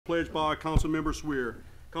Pledged by Councilmember Swear.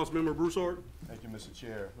 Councilmember Broussard. Thank you, Mr.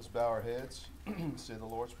 Chair. Let's bow our heads and say the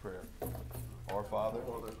Lord's Prayer. Our Father,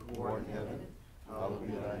 who art in heaven, hallowed be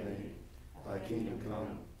thy name. Thy kingdom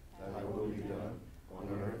come, thy will be done, on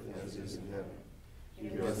earth as it is in heaven.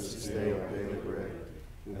 Give us this day our daily bread,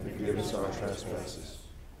 and forgive us our trespasses,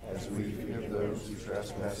 as we forgive those who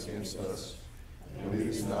trespass against us. And lead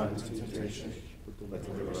us not into temptation, but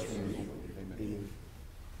deliver us from evil. Amen.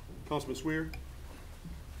 Councilman Swear.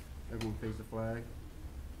 Everyone face the flag.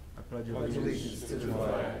 I pledge allegiance to the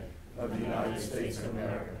flag of the United States of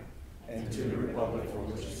America and to the republic for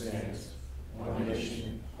which it stands, one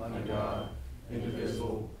nation, under God,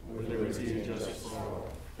 indivisible, with liberty and justice for all.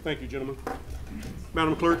 Thank you, gentlemen.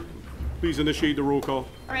 Madam Clerk, please initiate the roll call.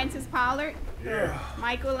 Francis Pollard. Here.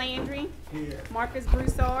 Michael Landry. Here. Marcus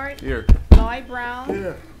Broussard. Here. Lloyd Brown.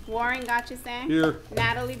 Here. Warren Gotchison. Here.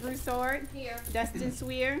 Natalie Broussard. Here. Dustin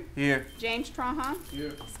Swear. Here. James Trahan.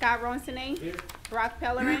 Here. Scott Ronsonet. Here. Brock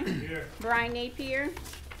Pellerin. Here. Brian Napier.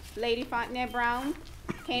 Lady Fontenette Brown.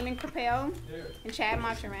 Cayman Capel. Here. And Chad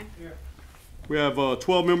Montcherin. Here. We have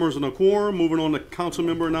 12 members in a quorum. Moving on to council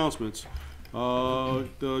member announcements.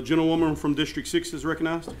 The gentlewoman from District 6 is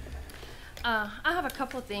recognized. I have a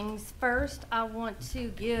couple of things. First, I want to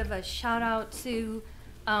give a shout out to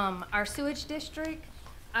our sewage district.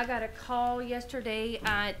 I got a call yesterday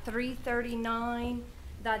at 3:39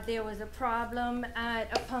 that there was a problem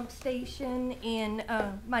at a pump station in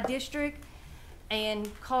my district, and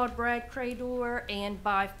called Brad Crador, and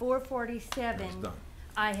by 4:47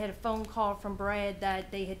 I had a phone call from Brad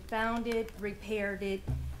that they had found it, repaired it,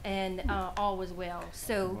 and all was well.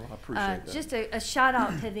 So just a shout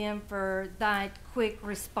out to them for that quick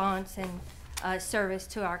response and service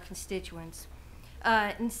to our constituents.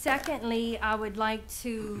 And secondly, I would like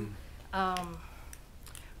to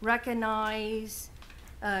recognize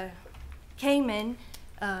Cayman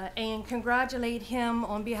and congratulate him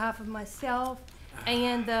on behalf of myself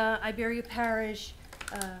and the Iberia Parish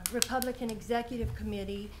Republican Executive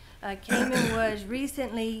Committee. Cayman was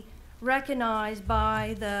recently recognized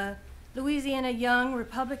by the Louisiana Young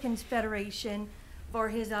Republicans Federation for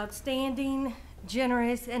his outstanding,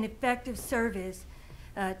 generous, and effective service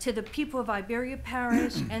to the people of Iberia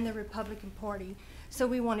Parish and the Republican Party. So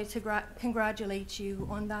we wanted to congratulate you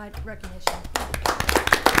on that recognition.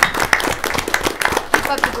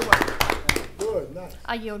 Keep up the good work. Good, nice.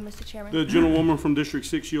 I yield, Mr. Chairman. The gentlewoman from District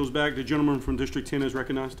 6 yields back. The gentleman from District 10 is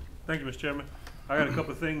recognized. Thank you, Mr. Chairman. I got a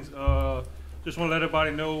couple of things. Just want to let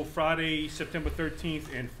everybody know Friday, September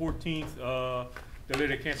 13th and 14th, the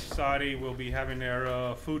Lydia Cancer Society will be having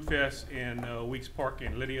their food fest in Weeks Park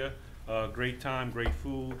in Lydia. Great time, great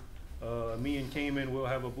food. Me and Cayman will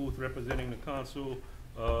have a booth representing the council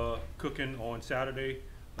cooking on Saturday.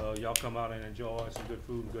 Y'all come out and enjoy some good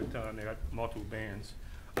food and good time. They got multiple bands.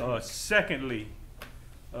 Secondly,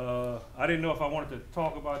 I didn't know if I wanted to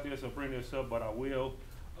talk about this or bring this up, but I will.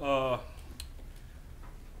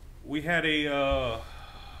 We had a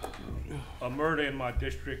murder in my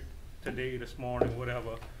district today, this morning,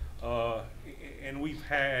 whatever, and we've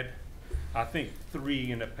had, I think,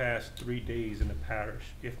 3 in the past 3 days in the parish.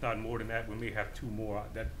 If not more than that, we may have 2 more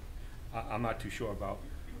that I'm not too sure about.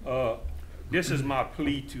 This is my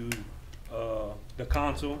plea to the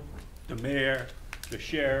council, the mayor, the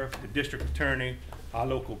sheriff, the district attorney, our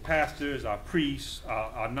local pastors, our priests,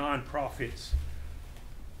 our nonprofits.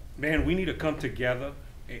 Man, we need to come together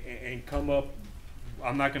and come up,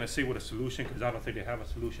 I'm not gonna say with a solution, because I don't think they have a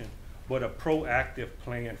solution, but a proactive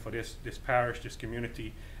plan for this parish, this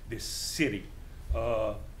community, this city.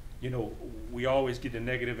 You know, we always get the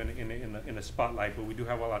negative in the spotlight, but we do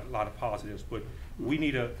have a lot of positives. But we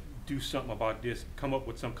need to do something about this, come up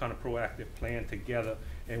with some kind of proactive plan together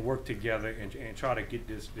and work together and try to get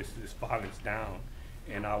this violence down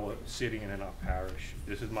in our city and in our parish.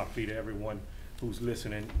 This is my plea to everyone who's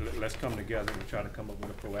listening. Let's come together and try to come up with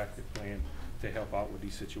a proactive plan to help out with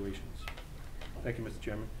these situations. Thank you, Mr.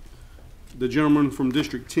 Chairman. The gentleman from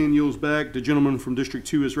District 10 yields back. The gentleman from District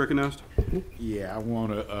 2 is recognized. Yeah, I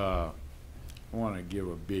want to give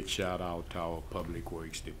a big shout out to our Public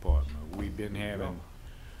Works Department. We've been having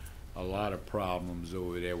a lot of problems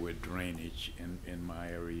over there with drainage in my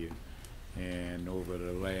area, and over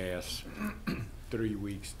the last 3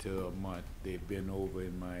 weeks to a month, they've been over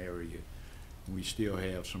in my area. We still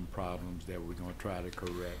have some problems that we're going to try to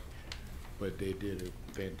correct, but they did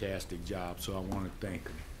a fantastic job, so I want to thank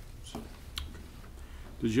them. So.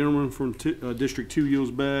 The gentleman from District 2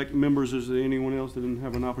 yields back. Members, is there anyone else that didn't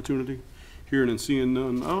have an opportunity? Hearing and seeing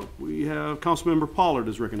none. Oh, we have Councilmember Pollard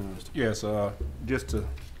is recognized. Yes, just to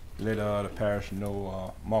let the parish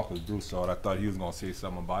know, Marcus Broussard, I thought he was going to say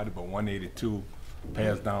something about it, but 182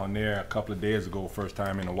 passed down there a couple of days ago, first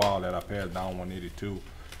time in a while that I passed down 182,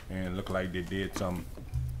 and it looked like they did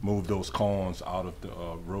move those cones out of the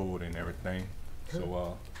road and everything.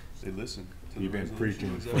 So They listen. you've been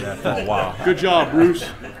preaching for that for a while. Good job, Bruce.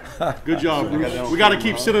 Good job, Bruce. We gotta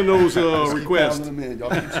keep sending those requests. Keep pounding them in. Y'all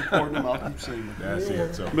keep supporting them, I'll keep singing them. That's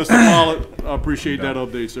it. So Mr. Pollitt, I appreciate that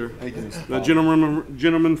update, sir. Thank you, Mr. The Powell.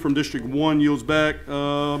 gentleman from District 1 yields back.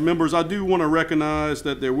 Members, I do want to recognize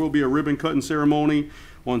that there will be a ribbon cutting ceremony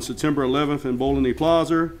on September 11th in Bowling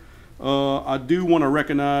Plaza. I do want to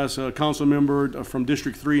recognize a council member from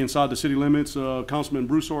District 3 inside the city limits. Councilman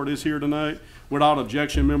Broussard is here tonight. Without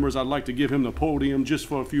objection, members, I'd like to give him the podium just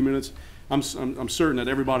for a few minutes. I'm certain that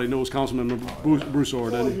everybody knows Councilman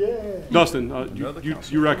Broussard, doesn't he? Dustin,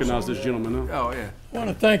 you recognize this gentleman, huh? Oh, yeah. I want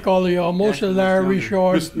to thank all of y'all, mostly Larry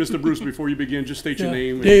Richard. Mr. Bruce, before you begin, just state your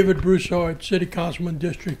name. David Broussard, City Councilman,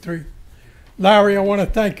 District 3. Larry, I want to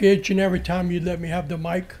thank you each and every time you let me have the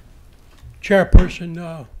mic.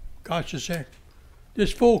 Chairperson, gosh to say,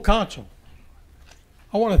 this full council.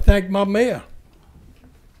 I want to thank my mayor,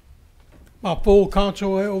 my full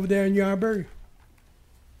council over there in Yarberry,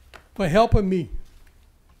 for helping me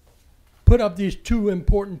put up these two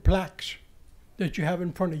important plaques that you have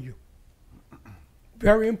in front of you.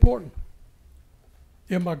 Very important.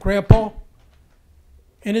 They're my grandpa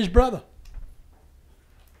and his brother.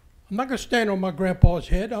 I'm not going to stand on my grandpa's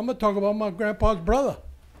head. I'm going to talk about my grandpa's brother.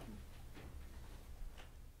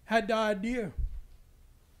 Had the idea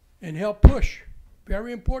and helped push.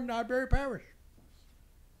 Very important to Iberia Parish.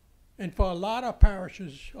 And for a lot of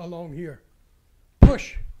parishes along here.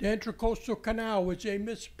 Push the Intracoastal Canal, which they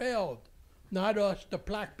misspelled. Not us, the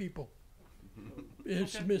black people.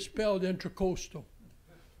 It's misspelled Intracoastal.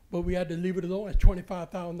 But we had to leave it alone. It's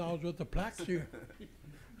 $25,000 worth of plaques here.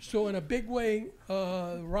 So in a big way,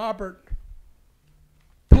 Robert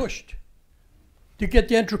pushed to get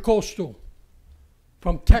the Intracoastal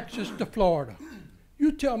from Texas to Florida.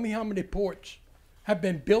 You tell me how many ports have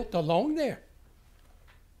been built along there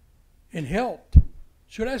and helped.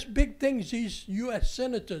 So that's big things these U.S.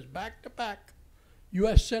 senators, back to back,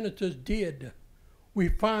 U.S. senators did. We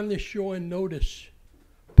finally showing notice,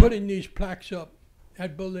 putting these plaques up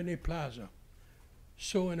at Bowling Plaza.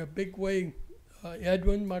 So in a big way,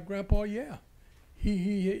 Edwin, my grandpa, yeah,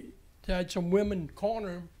 he had some women corner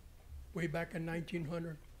him way back in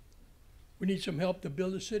 1900. We need some help to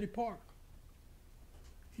build a city park.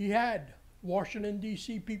 He had Washington,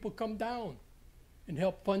 D.C. people come down and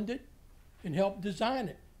help fund it and help design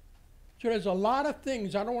it. So there's a lot of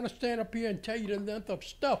things. I don't want to stand up here and tell you the length of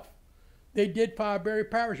stuff they did for Iberia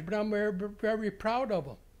Parish, but I'm very, very proud of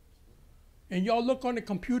them. And y'all look on the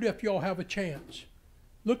computer if y'all have a chance.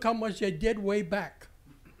 Look how much they did way back.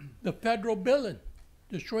 The federal building,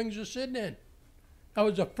 the strings are sitting in. That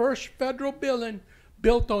was the first federal building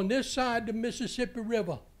built on this side of the Mississippi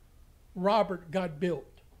River. Robert got built.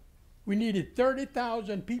 We needed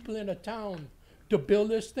 30,000 people in a town to build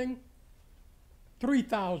this thing.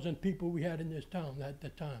 3,000 people we had in this town at the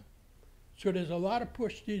time. So there's a lot of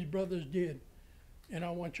push these brothers did. And I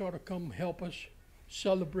want y'all to come help us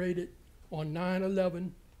celebrate it on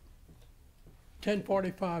 9/11,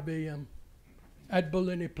 10:45 a.m. at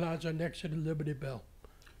Bowling Plaza next to the Liberty Bell.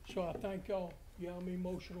 So I thank y'all. Yeah, I'm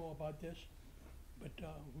emotional about this. But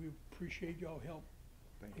we appreciate y'all help.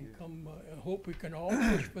 Thank and you. come. I hope we can all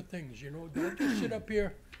push for things. You know, don't just sit up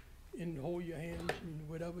here and hold your hands and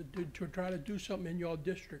whatever to try to do something in your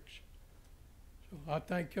districts. So I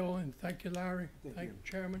thank y'all and thank you, Larry. Thank you,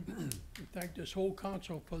 Chairman, and thank this whole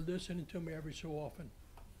council for listening to me every so often.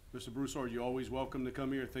 Mr. Broussard, you're always welcome to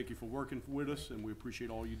come here. Thank you for working with us, and we appreciate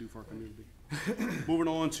all you do for our community. Moving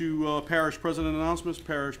on to parish president announcements.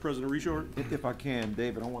 Parish President Richard. If I can,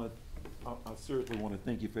 David, I seriously want to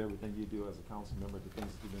thank you for everything you do as a council member, the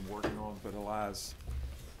things that you've been working on for the last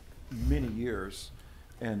many years,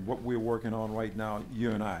 and what we're working on right now,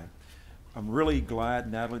 you and I. I'm really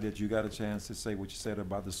glad, Natalie, that you got a chance to say what you said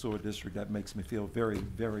about the sewer district. That makes me feel very,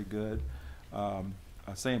 very good.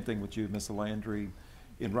 Same thing with you, Mr. Landry,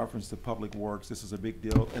 in reference to public works. This is a big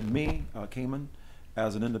deal. And me, Cayman,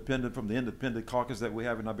 as an independent from the independent caucus that we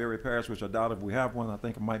have in Iberia Parish, which I doubt if we have one, I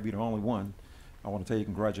think it might be the only one. I want to tell you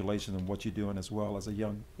congratulations on what you're doing as well as a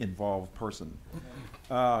young, involved person.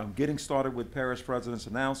 Getting started with parish president's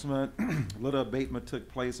announcement. Litter abatement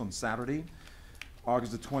took place on Saturday,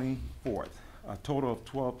 August the 24th. A total of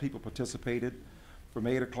 12 people participated from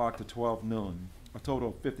 8 o'clock to 12 noon. A total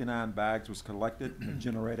of 59 bags was collected in the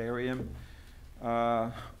Generate area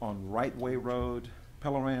on Right Way Road,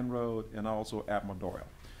 Pelleran Road, and also at Medora.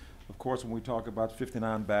 Of course, when we talk about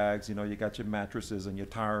 59 bags, you know, you got your mattresses and your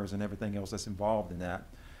tires and everything else that's involved in that.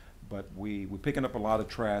 but we're picking up a lot of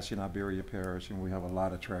trash in Iberia Parish, and we have a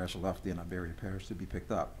lot of trash left in Iberia Parish to be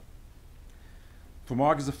picked up. From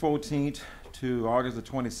August the 14th to August the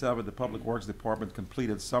 27th, the Public Works Department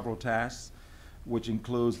completed several tasks, which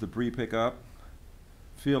includes debris pickup,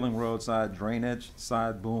 filling roadside drainage,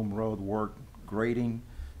 side boom road work, grading,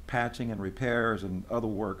 patching and repairs, and other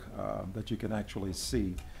work that you can actually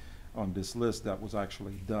see on this list that was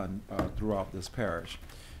actually done throughout this parish.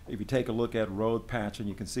 If you take a look at road patching,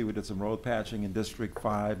 you can see we did some road patching in District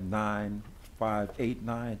 5, 9, 5, 8,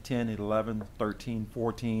 9, 10, 11, 13,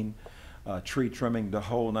 14, tree trimming, the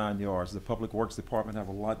whole 9 yards. The Public Works Department have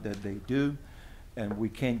a lot that they do, and we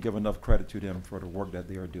can't give enough credit to them for the work that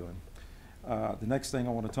they are doing. The next thing I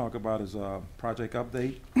want to talk about is a project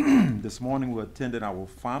update. This morning we attended our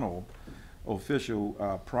final official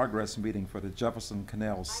progress meeting for the Jefferson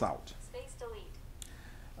Canal South.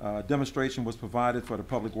 Demonstration was provided for the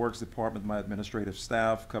Public Works Department by administrative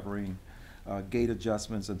staff covering gate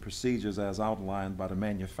adjustments and procedures as outlined by the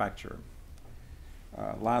manufacturer.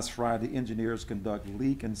 Last Friday, engineers conduct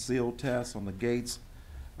leak and seal tests on the gates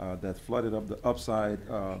that flooded up the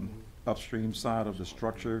upstream side of the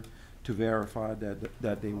structure to verify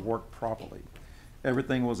that they work properly.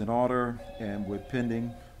 Everything was in order, and we're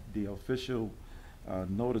pending the official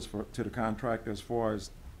notice to the contractor as far as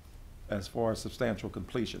substantial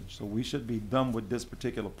completion. So we should be done with this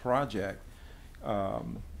particular project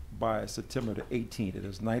by September the 18th. It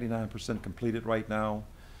is 99% completed right now,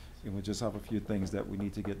 and we just have a few things that we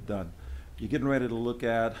need to get done. You're getting ready to look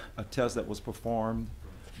at a test that was performed.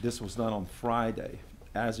 This was done on Friday.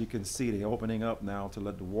 As you can see, they're opening up now to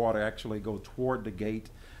let the water actually go toward the gate,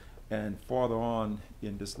 and farther on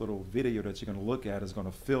in this little video that you're going to look at is going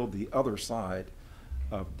to fill the other side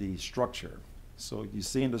of the structure. So you're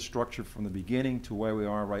seeing the structure from the beginning to where we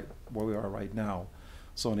are right now.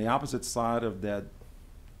 So on the opposite side of that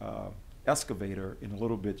excavator, in a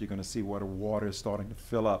little bit, you're going to see where the water is starting to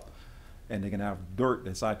fill up, and they're going to have dirt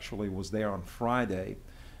that's actually was there on Friday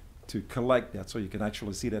to collect that, so you can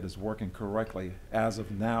actually see that it's working correctly. As of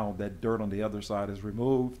now, that dirt on the other side is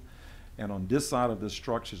removed, and on this side of the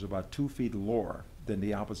structure is about 2 feet lower than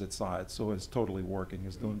the opposite side, so it's totally working.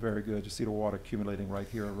 It's doing very good. You see the water accumulating right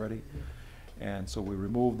here already, and so we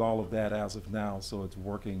removed all of that as of now, so it's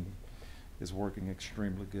working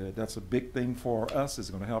extremely good. That's a big thing for us.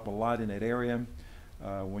 It's going to help a lot in that area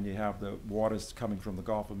when you have the waters coming from the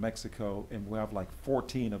Gulf of Mexico, and we have like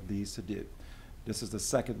 14 of these to do. This is the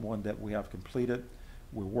second one that we have completed.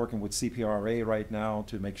 We're working with CPRA right now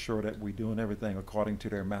to make sure that we're doing everything according to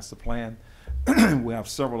their master plan. We have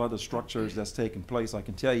several other structures that's taking place. I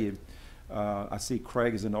can tell you, I see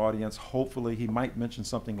Craig is in the audience. Hopefully he might mention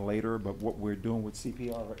something later, but what we're doing with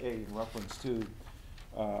CPRA in reference to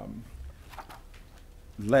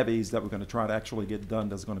levies that we're going to try to actually get done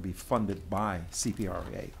that's going to be funded by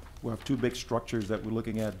CPRA. We have 2 big structures that we're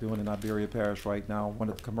looking at doing in Iberia Parish right now. One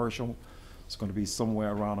at the commercial. It's going to be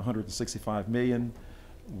somewhere around 165 million.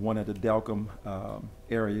 One at the Delcom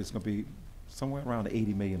area is going to be somewhere around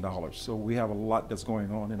 $80 million. So we have a lot that's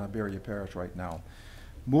going on in Iberia Parish right now.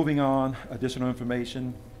 Moving on, additional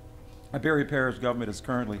information. Iberia Parish government is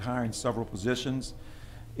currently hiring several positions,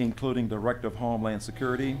 including Director of Homeland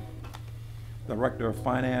Security, Director of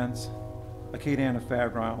Finance, Acadiana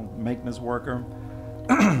Fairground Maintenance Worker,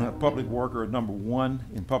 Public Worker #1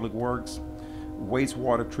 in Public Works,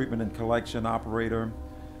 Wastewater Treatment and Collection Operator,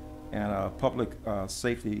 and Public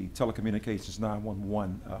Safety Telecommunications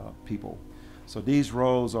 911 people. So these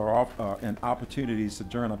roles are and opportunities to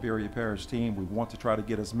join Iberia Parish team. We want to try to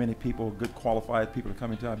get as many people, good qualified people, to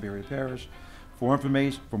come into Iberia Parish. For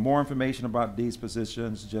more information about these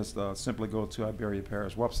positions, just simply go to Iberia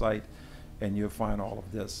Parish website, and you'll find all of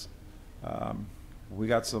this. We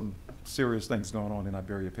got some serious things going on in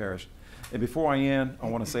Iberia Parish. And before I end, I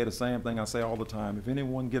want to say the same thing I say all the time. If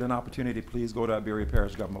anyone get an opportunity, please go to Iberia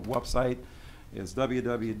Parish Government website. It's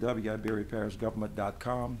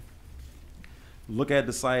www.iberiaparishgovernment.com. Look at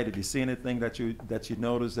the site. If you see anything that you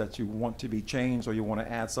notice that you want to be changed, or you want to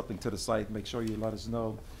add something to the site, make sure you let us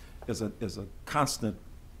know. It's a constant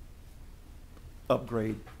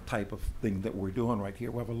upgrade type of thing that we're doing right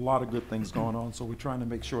here. We have a lot of good things going on, so we're trying to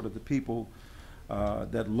make sure that the people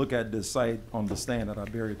that look at this site understand that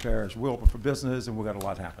Iberia Parish, we're open for business, and we've got a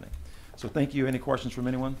lot happening. So thank you. Any questions from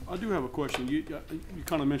anyone? I do have a question. You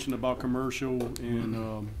kind of mentioned about commercial and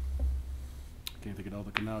I can't think of the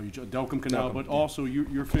other canal, Delcom Canal, but also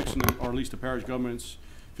you're fixing, or at least the parish government's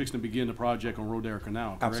fixing to begin the project on Rodare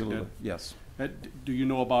Canal, correct? Absolutely, yes. Do you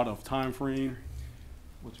know about a time frame?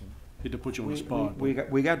 Which one? Hate to put you on the spot. We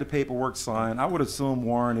got the paperwork signed. I would assume,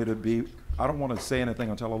 Warren, it'd be, I don't want to say anything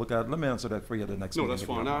until I look at it. Let me answer that for you at the next No, meeting. that's if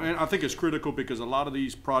you fine. don't Now, mind. and I think it's critical because a lot of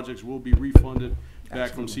these projects will be refunded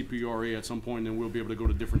back from CPRA at some point, and we'll be able to go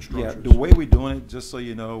to different Yeah, structures. the way we're doing it, just so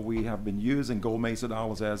you know, we have been using Gold Mesa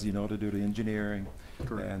dollars, as you know, to do the engineering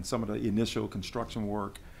Correct. and some of the initial construction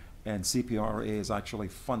work, and CPRA is actually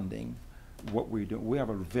funding what we do. We have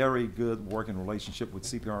a very good working relationship with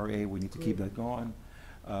CPRA. We need to keep that going,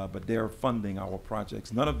 but they're funding our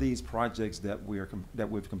projects. None of these projects that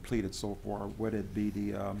we've completed so far, whether it be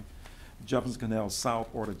the Jefferson Canal South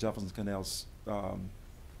or the Jefferson Canal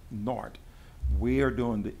North, we are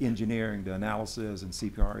doing the engineering, the analysis, and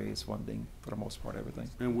CPRA is funding, for the most part, everything.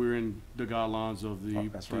 And we're in the guidelines of the,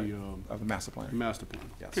 That's right, of the master plan. master plan.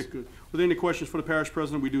 Yes. Okay, good. Were there any questions for the parish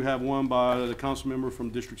president? We do have one by the council member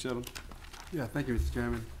from District 7. Yeah, thank you, Mr.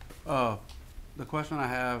 Chairman. The question I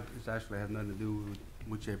have is actually has nothing to do with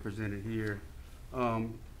what you presented here.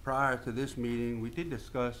 Prior to this meeting, we did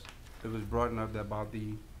discuss, it was brought up about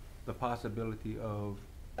the possibility of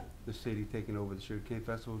the city taking over the Sugar Cane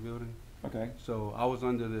Festival building. Okay. So I was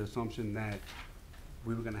under the assumption that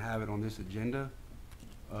we were gonna have it on this agenda.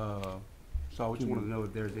 So I just wanted to know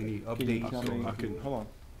if there's any Can you tell me, updates. hold on.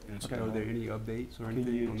 Okay. Are there any updates or Can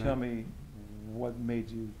anything you on tell that? me what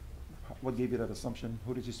made you, what gave you that assumption?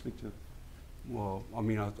 Who did you speak to? Well, I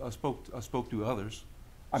mean, I spoke to others.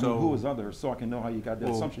 I mean, who was others, so I can know how you got that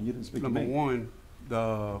Well, assumption? You didn't speak to Number me. one,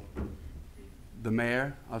 the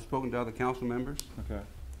mayor, I've spoken to other council members, Okay.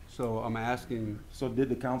 so I'm asking, So did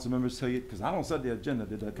the council members tell you, because I don't set the agenda,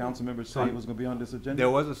 did the council members say it was gonna be on this agenda? there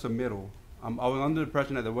was a submittal. I was under the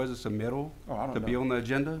impression that there was a submittal Oh, I don't to be know. on the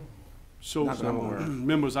agenda. So, Not that I'm aware of.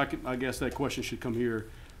 members, I guess that question should come here.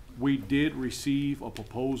 We did receive a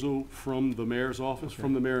proposal from the mayor's office,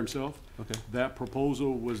 from the mayor himself. Okay. That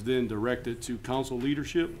proposal was then directed to council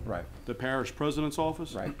leadership, Right, the parish president's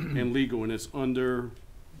office, Right. and legal, and it's under,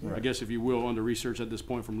 I Right. guess if you will, under research at this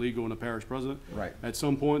point from legal and the parish president. right. At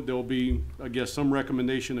some point, there'll be, I guess, some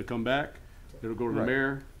recommendation to come back. It'll go to the Right.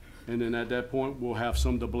 mayor, and then at that point, we'll have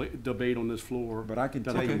some debate on this floor. But I can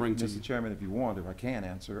that tell I can you, bring to you. Mr. Chairman, if you want, if I can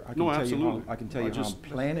answer, I can No, tell you how, absolutely. I can tell I you how I'm just-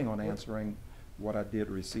 planning on answering what I did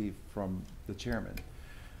receive from the chairman.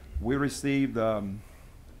 We received, I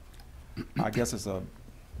guess it's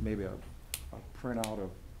maybe a printout of,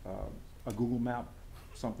 a Google map,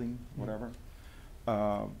 something, whatever.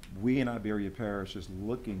 We in Iberia Parish is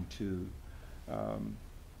looking to,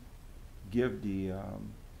 give the,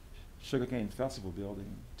 Sugarcane Festival building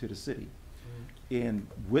to the city. And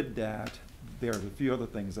with that, there are a few other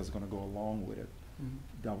things that's gonna go along with it.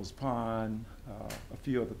 Devil's Pond, a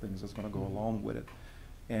few other things that's gonna go along with it.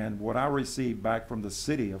 And what I received back from the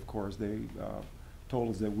city, of course, they told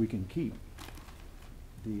us that we can keep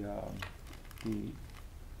the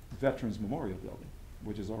Veterans Memorial Building,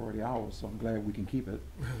 which is already ours, so I'm glad we can keep it.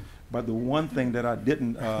 But the one thing that I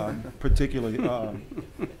didn't particularly,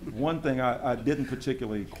 one thing I didn't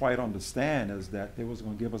particularly quite understand is that they was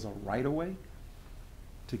gonna give us a right-of-way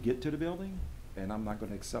to get to the building, and I'm not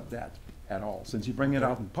gonna accept that at all. Since you bring it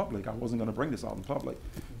out in public, I wasn't gonna bring this out in public,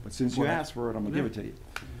 but since you asked for it, I'm gonna give it to you.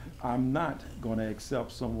 I'm not gonna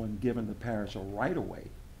accept someone giving the parish a right-of-way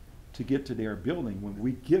to get to their building when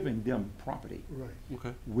we're giving them property. Right.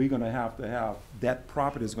 Okay. We're gonna have, that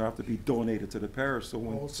property is gonna have to be donated to the parish, so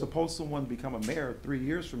when, suppose someone become a mayor 3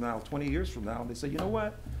 years from now, 20 years from now, and they say, you know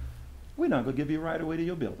what? We're not gonna give you right away to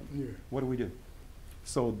your building. Yeah. What do we do?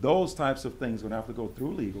 So those types of things are gonna have to go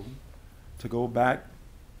through legal to go back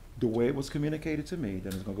the way it was communicated to me,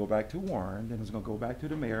 then it's gonna go back to Warren, then it's gonna go back to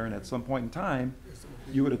the mayor, and at some point in time,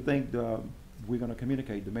 you would have think, we're gonna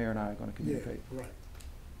communicate, the mayor and I are gonna communicate. Right.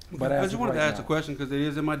 But I as just of wanted to right ask a now- question, because it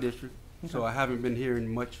is in my district, so Okay. I haven't been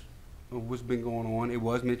hearing much of what's been going on. It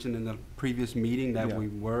was mentioned in the previous meeting that Yeah. we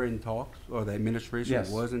were in talks, or the administration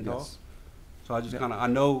Yes, was in yes. talks. So I just Yeah. kinda, I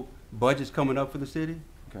know budget's coming up for the city,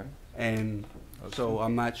 Okay. and so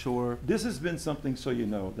I'm not sure. This has been something, so you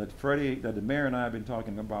know, that Freddie, that the mayor and I have been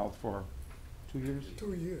talking about for 2 years.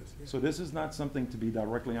 2 years. Yeah. So this is not something, to be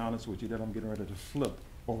directly honest with you, that I'm getting ready to flip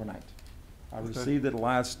overnight. I Okay. received it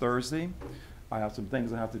last Thursday. I have some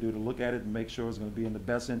things I have to do to look at it and make sure it's gonna be in the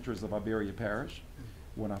best interest of Iberia Parish.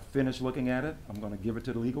 When I finish looking at it, I'm gonna give it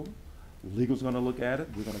to the legal. Legal's gonna look at it,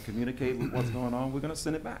 we're gonna communicate with what's going on, we're gonna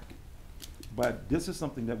send it back. But this is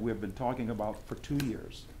something that we've been talking about for 2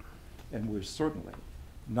 years, and we're certainly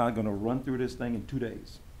not gonna run through this thing in 2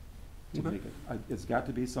 days to Okay. make it. It's got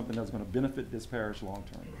to be something that's gonna benefit this parish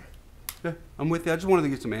long-term. Yeah, I'm with you. I just wanted to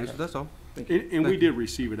get some answers, that's all. And we Thank did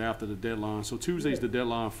receive it after the deadline, so Tuesday's the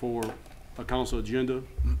deadline for a council agenda,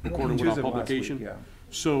 according with our Tuesday of last week, publication. yeah.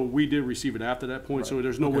 So we did receive it after that point, so Right.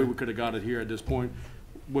 there's no way Okay. we could have got it here at this point.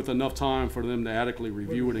 with enough time for them to adequately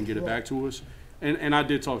review it and get it back to us. And I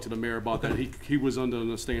did talk to the mayor about that. He was under the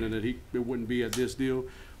understanding that it wouldn't be at this deal.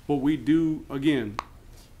 But we do, again,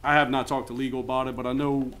 I have not talked to legal about it, but I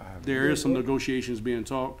know there is some negotiations being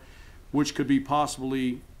talked, which could be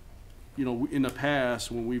possibly, you know, in the past,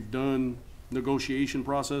 when we've done negotiation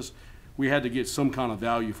process, we had to get some kind of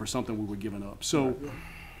value for something we were giving up. So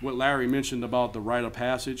what Larry mentioned about the right of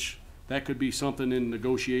passage, that could be something in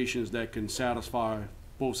negotiations that can satisfy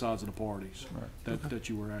both sides of the parties that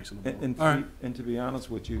you were asking about. And to be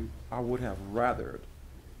honest with you, I would have rather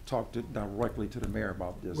talked directly to the mayor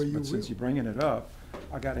about this. Well, you But since will. you're bringing it up,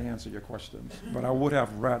 I got to answer your questions. But I would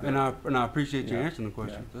have rather. And I appreciate you Yeah, answering the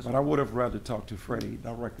question. yeah. That's But I would have rather talked to Freddie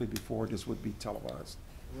directly before this would be televised.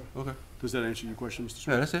 okay. Does that answer your question, Mr. Yeah,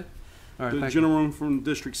 Smith? that's it. All right, The thank you. gentleman from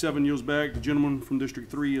District 7 yields back. The gentleman from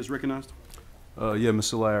District 3 is recognized. Yeah,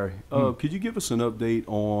 Mr. Larry, could you give us an update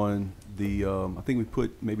on the, I think we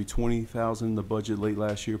put maybe 20,000 in the budget late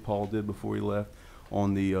last year, Paul did before he left,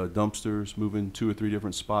 on the dumpsters, moving 2 or 3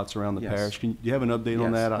 different spots around the Yes. parish. Do you have an update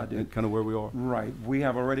on Yes, that? I do. Kind of where we are? Right. We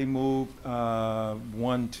have already moved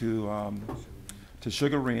one to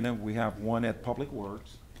Sugar Arena. We have one at Public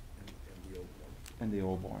Works and the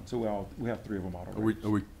Old Barn. So we have 3 of them out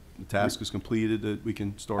already. The task is completed, that we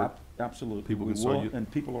can start? Absolutely. People We can start will, u-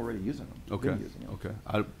 and people already using them. Okay, Been using them.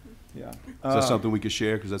 okay. Yeah. Is that something we could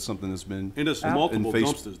share? Because that's something that's been. And there's Ab- multiple face-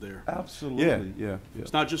 dumpsters there. Absolutely. Yeah, yeah.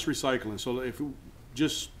 It's not just recycling. So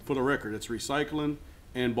just for the record, it's recycling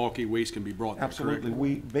and bulky waste can be brought there, correct? Absolutely.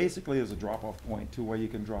 We basically is a drop-off point to where you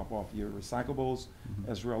can drop off your recyclables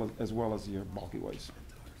as well as your bulky waste.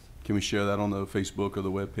 Can we share that on the Facebook or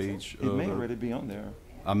the webpage? It may already be on there.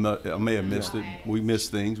 I may have missed it. We miss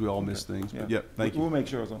things. We all miss things. But yeah, thank We'll you. make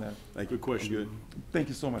sure it's on there. Thank you. Good question. Good. Thank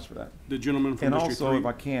you so much for that. The gentleman from And District also, 3. if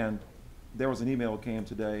I can, there was an email that came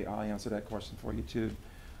today, I'll answer that question for you too,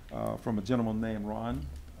 from a gentleman named Ron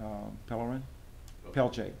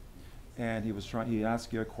Pelche. And he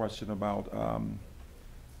asked you a question about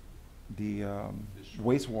the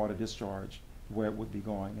wastewater discharge, where it would be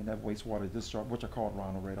going. And that wastewater discharge, which I called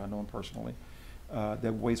Ron already, I know him personally, that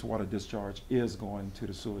wastewater discharge is going to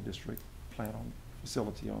the sewer district plant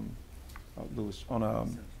facility on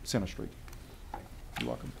Center Street. You're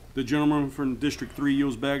welcome. The gentleman from District 3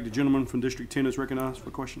 yields back. The gentleman from District 10 is recognized for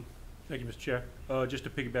question. Thank you, Mr. Chair. Just to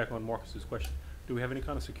piggyback on Marcus's question, do we have any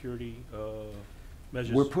kind of security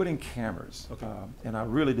measures? We're putting cameras, Okay. and I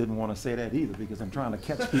really didn't want to say that either because I'm trying to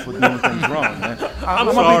catch people doing things wrong, man.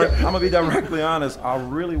 I'm sorry. gonna be directly honest. I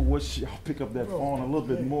really wish y'all pick up that phone a little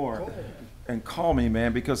bit more and call me,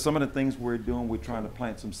 man, because some of the things we're doing, we're trying to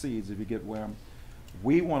plant some seeds. If you get where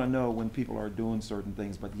we want to know when people are doing certain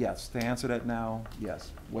things. But yes, to answer that now,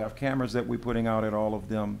 yes, we have cameras that we're putting out at all of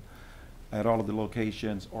them, at all of the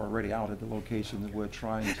locations, or already out at the locations. We're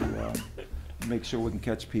trying to make sure we can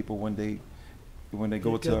catch people when they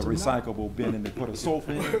go to a recyclable bin and they put a soap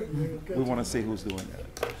in. We want to see who's doing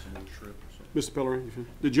that. Mr. Pellerin,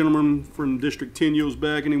 the gentleman from District 10 yields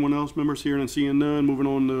back. Anyone else, members here and seeing none? Moving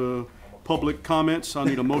on to public comments. I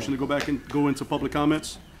need a motion to go back and go into public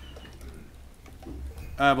comments.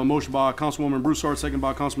 I have a motion by Councilwoman Broussard, second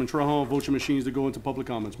by Councilman Trahon. Vote your machines to go into public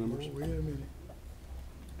comments, members. Wait a minute.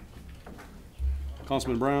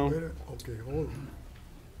 Councilman Brown. Okay, hold on.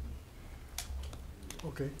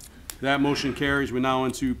 Okay. That motion carries. We're now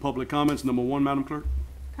into public comments. Number 1, Madam Clerk.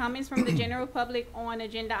 Comments from the general public on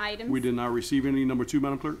agenda items. We did not receive any. Number 2,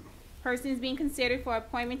 Madam Clerk. Persons being considered for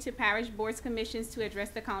appointment to parish boards, commissions to address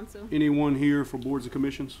the council. Anyone here for boards and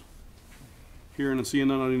commissions? Hearing and seeing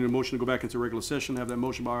none, I need a motion to go back into regular session. Have that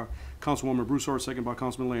motion by Councilwoman Broussard, second by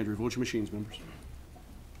Councilman Landry. Vote your machines, members.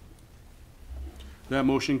 That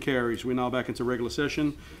motion carries. We're now back into regular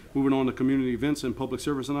session. Moving on to community events and public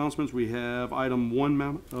service announcements. We have item 1,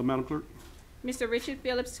 Madam Clerk. Mr. Richard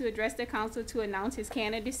Phillips to address the council to announce his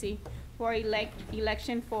candidacy for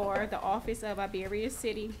election for the office of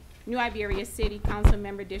New Iberia City Council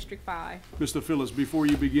Member District 5. Mr. Phillips, before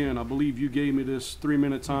you begin, I believe you gave me this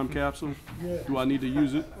 3-minute time capsule. Do I need to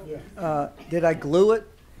use it? Did I glue it?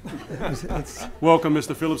 Welcome,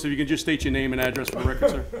 Mr. Phillips. If you can just state your name and address for the record,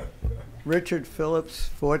 sir. Richard Phillips,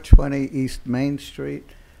 420 East Main Street.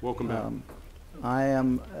 Welcome back. I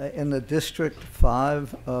am in the District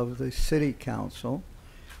 5 of the City Council.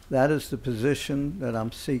 That is the position that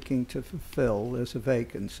I'm seeking to fulfill. There's a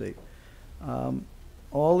vacancy.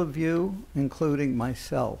 All of you, including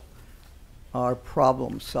myself, are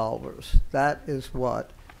problem solvers. That is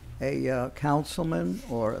what a councilman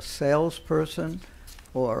or a salesperson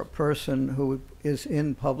or a person who is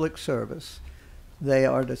in public service, they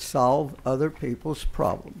are to solve other people's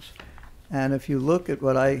problems. And if you look at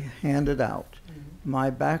what I handed out,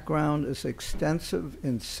 My background is extensive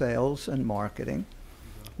in sales and marketing,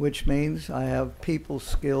 which means I have people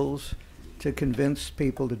skills to convince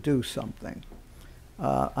people to do something.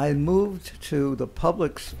 I moved to the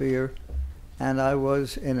public sphere, and I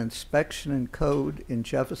was in inspection and code in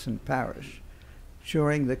Jefferson Parish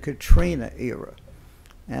during the Katrina era.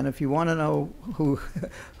 And if you want to know who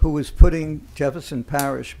was putting Jefferson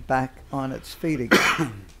Parish back on its feet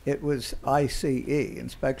again, it was ICE,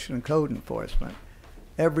 Inspection and Code Enforcement.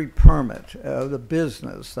 Every permit, the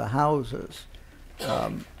business, the houses,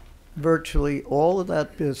 virtually all of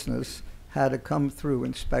that business had to come through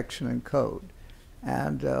inspection and code.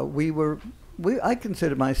 And I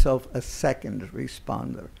consider myself a second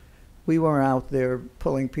responder. We were out there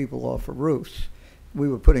pulling people off of roofs. We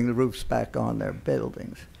were putting the roofs back on their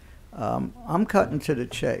buildings. I'm cutting to the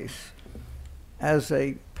chase. As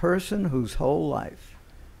a person whose whole life,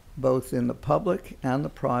 both in the public and the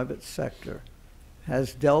private sector,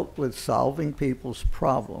 has dealt with solving people's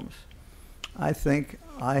problems, I think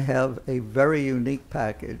I have a very unique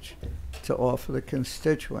package to offer the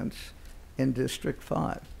constituents in District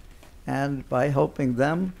 5. And by helping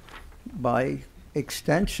them, by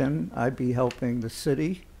extension, I'd be helping the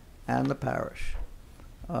city and the parish.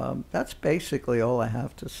 That's basically all I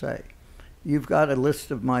have to say. You've got a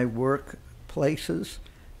list of my work places.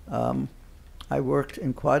 I worked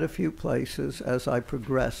in quite a few places as I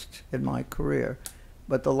progressed in my career,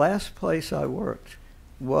 but the last place I worked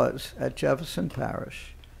was at Jefferson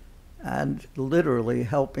Parish, and literally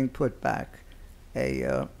helping put back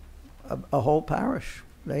a whole parish.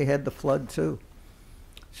 They had the flood too.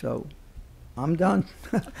 So I'm done.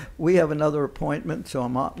 We have another appointment, so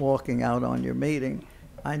I'm not walking out on your meeting.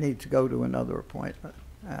 I need to go to another appointment.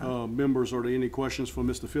 Members, are there any questions for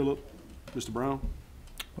Mr. Phillip? Mr. Brown?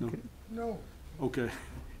 Okay. No. Okay.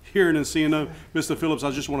 Hearing and seeing none, Mr. Phillips,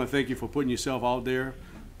 I just want to thank you for putting yourself out there.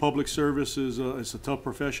 Public service is it's a tough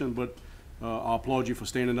profession, but I applaud you for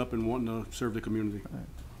standing up and wanting to serve the community.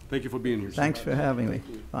 Thank you for being here. Thanks for having me.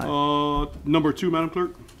 Bye. Number 2, Madam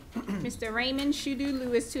Clerk. Mr. Raymond Shudu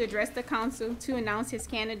Lewis to address the council to announce his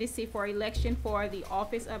candidacy for election for the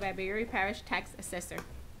office of Iberia Parish Tax Assessor.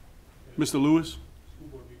 Mr. Lewis?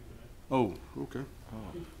 Oh, okay.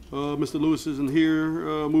 Mr. Lewis isn't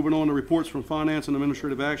here. Moving on to reports from finance and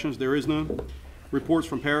administrative actions. There is none. Reports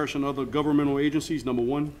from parish and other governmental agencies. Number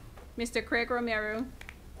 1. Mr. Craig Romero,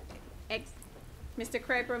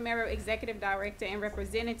 Executive Director and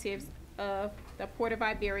representatives of the Port of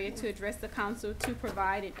Iberia to address the council to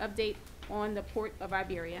provide an update on the Port of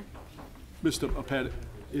Iberia. Mr. Pat,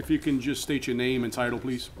 if you can just state your name and title,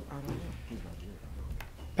 please.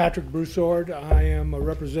 Patrick Broussard. I am a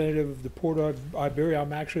representative of the Port of Iberia.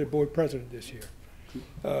 I'm actually a board president this year.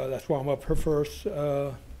 That's why I'm up here first.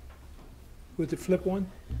 With the flip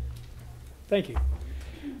one? Thank you.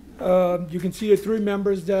 You can see the 3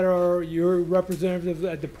 members that are your representatives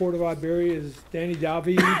at the Port of Iberia is Danny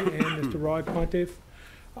David and Mr. Roy Pontiff.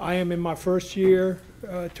 I am in my first year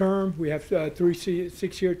term. We have 3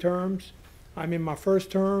 6-year terms. I'm in my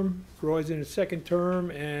first term, Roy's in his second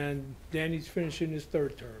term, and Danny's finishing his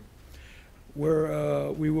 3rd term.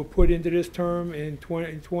 We will put into this term in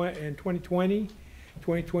 2020.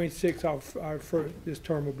 2026, this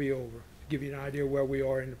term will be over. To give you an idea where we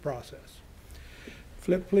are in the process.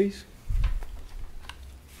 Flip, please.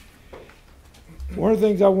 One of the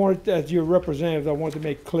things I wanted, as your representative, I wanted to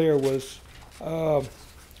make clear was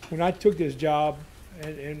when I took this job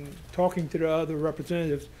and talking to the other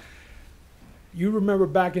representatives, you remember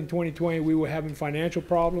back in 2020, we were having financial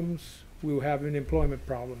problems, we were having employment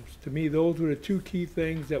problems. To me, those were the 2 key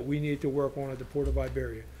things that we need to work on at the Port of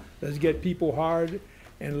Iberia. Let's get people hired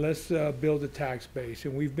and let's build a tax base.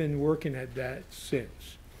 And we've been working at that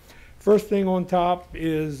since. First thing on top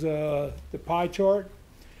is the pie chart.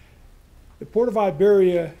 The Port of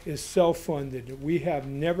Iberia is self-funded. We have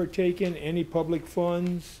never taken any public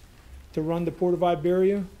funds to run the Port of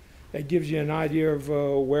Iberia. That gives you an idea of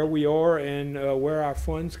where we are and where our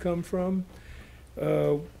funds come from.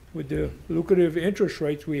 With the lucrative interest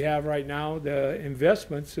rates we have right now, the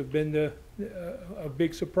investments have been a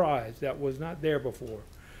big surprise. That was not there before.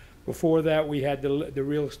 Before that, we had the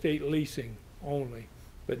real estate leasing only.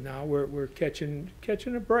 But now we're catching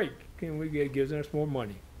a break, and it gives us more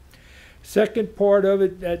money. Second part of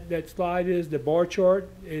it, that slide is the bar chart.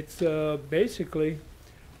 It's basically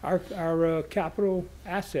our capital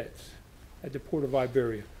assets at the Port of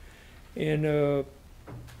Iberia. In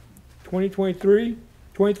 2013,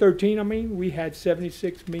 we had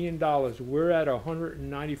 $76 million. We're at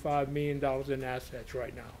 $195 million in assets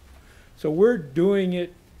right now. So we're doing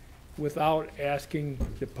it without asking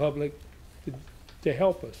the public to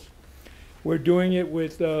help us. We're doing it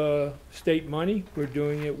with state money. We're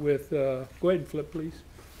doing it with, go ahead and flip, please.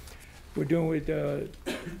 We're doing it with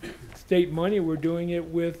state money. We're doing it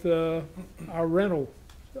with our rentals.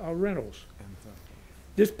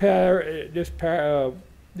 This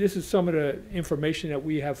is some of the information that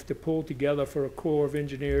we have to pull together for a Corps of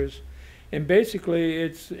Engineers, and basically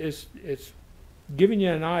it's giving you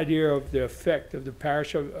an idea of the effect of the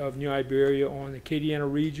parish of New Iberia on the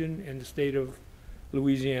Acadiana region and the state of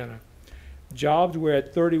Louisiana. Jobs were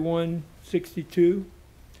at 3162.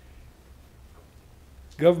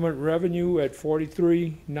 Government revenue at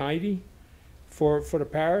 4390 for the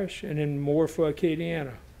parish, and then more for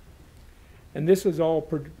Acadiana. And this is all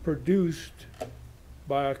produced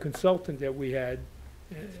by a consultant that we had,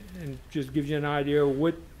 and just gives you an idea of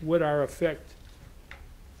what our effect.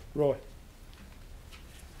 Roy.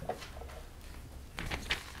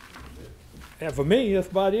 And for me, that's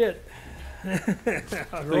about it.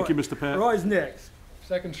 Thank you, Mr. Pat. Roy's next.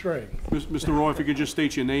 Second string. Mr. Roy, if you could just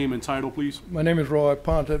state your name and title, please. My name is Roy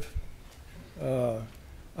Pontiff. I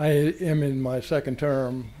am in my second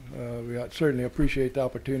term. We certainly appreciate the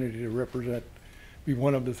opportunity to be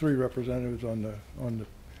one of the 3 representatives on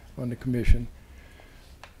the commission.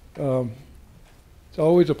 It's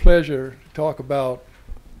always a pleasure to talk about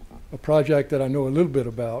a project that I know a little bit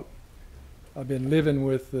about. I've been living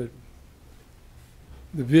with the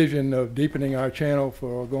vision of deepening our channel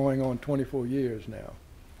for going on 24 years now.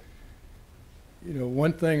 You know,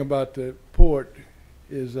 one thing about the port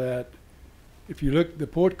is that if you look, the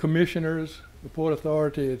port commissioners, the Port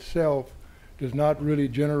Authority itself does not really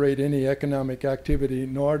generate any economic activity,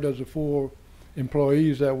 nor does the 4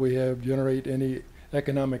 employees that we have generate any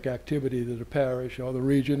economic activity to the parish or the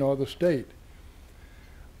region or the state.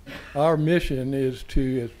 Our mission is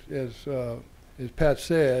to, as Pat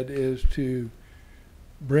said, is to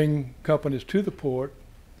bring companies to the port.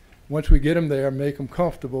 Once we get them there, make them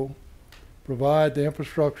comfortable, provide the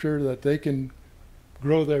infrastructure that they can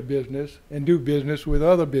grow their business and do business with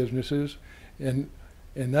other businesses, and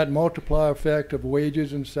that multiplier effect of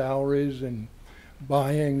wages and salaries and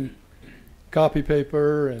buying copy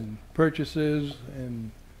paper and purchases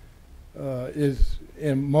and is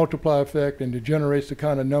a multiplier effect, and it generates the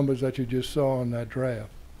kind of numbers that you just saw in that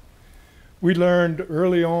draft. We learned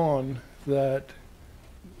early on that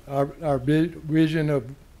our vision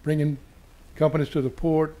of bringing companies to the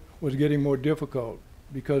port was getting more difficult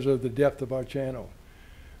because of the depth of our channel.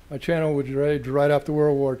 Our channel was dredged right after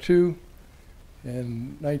World War II.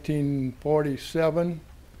 In 1947,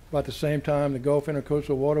 about the same time the Gulf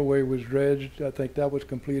Intercoastal Waterway was dredged. I think that was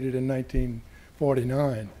completed in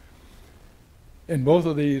 1949. And both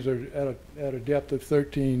of these are at a depth of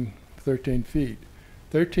 13 feet.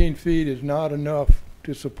 13 feet is not enough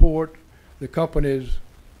to support the companies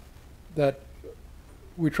that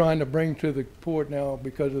we're trying to bring to the port now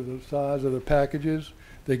because of the size of the packages.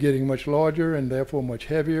 They're getting much larger and therefore much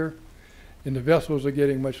heavier. And the vessels are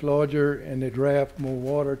getting much larger and they draft more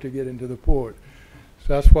water to get into the port. So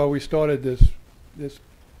that's why we started this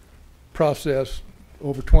process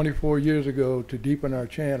over 24 years ago to deepen our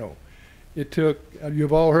channel. It took,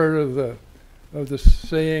 you've all heard of the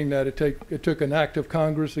saying that it took an act of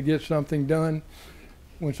Congress to get something done.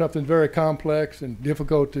 When something's very complex and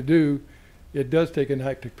difficult to do, it does take an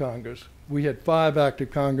act of Congress. We had 5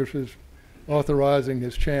 active Congresses authorizing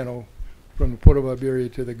this channel from the Port of Iberia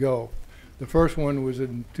to the Gulf. The first one was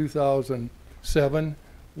in 2007,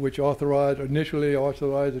 which initially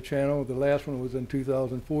authorized the channel. The last one was in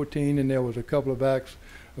 2014, and there was a couple of acts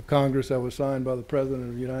of Congress that was signed by the President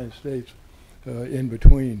of the United States in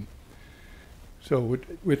between. So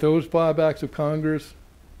with those 5 acts of Congress,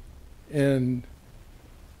 and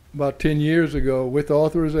about 10 years ago, with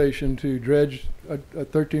authorization to dredge a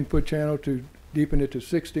 13-foot channel to deepen it to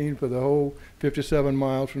 16 for the whole 57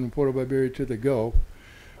 miles from the Port of Iberia to the Gulf,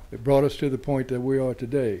 it brought us to the point that we are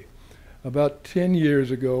today. About 10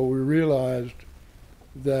 years ago, we realized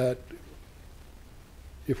that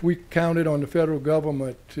if we counted on the federal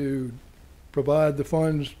government to provide the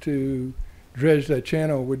funds to dredge that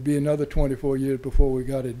channel, it would be another 24 years before we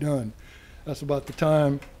got it done. That's about the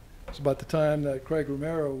time. It's about the time that Craig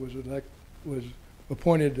Romero was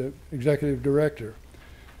appointed the executive director.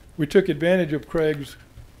 We took advantage of Craig's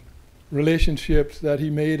relationships that he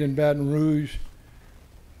made in Baton Rouge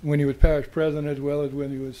when he was parish president as well as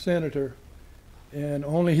when he was senator, and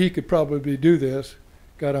only he could probably do this.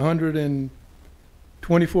 Got $124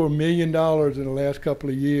 million in the last couple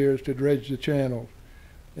of years to dredge the channel,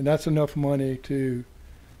 and that's enough money to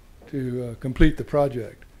complete the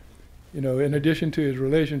project. You know, in addition to his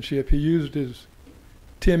relationship, he used his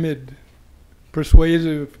timid,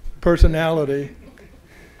 persuasive personality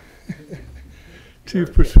to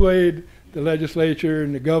persuade the legislature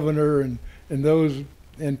and the governor and those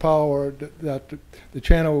in power that the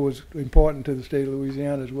channel was important to the state of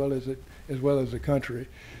Louisiana as well as the country,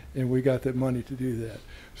 and we got that money to do that.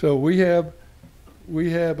 So we have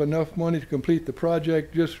enough money to complete the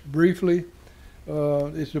project. Just briefly,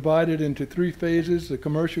 it's divided into 3 phases. The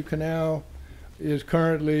commercial canal is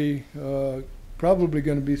currently probably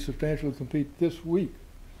going to be substantially complete this week.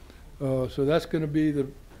 So that's going to be the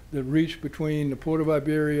reach between the Port of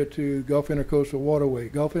Iberia to Gulf Intercoastal Waterway.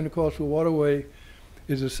 Gulf Intercoastal Waterway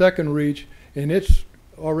is the second reach, and it's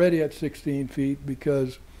already at 16 feet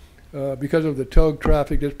because of the tug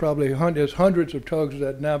traffic. There's hundreds of tugs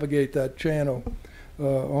that navigate that channel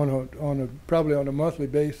probably on a monthly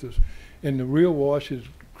basis, and the real wash has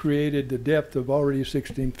created the depth of already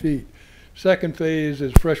 16 feet. Second phase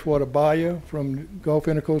is Freshwater Bayou from Gulf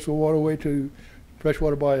Intercoastal Waterway to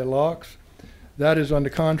Freshwater Bayou Locks. That is under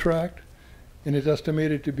contract and is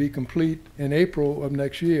estimated to be complete in April of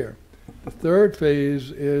next year. The third phase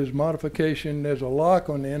is modification. There's a lock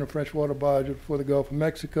on the end of Freshwater Bayou for the Gulf of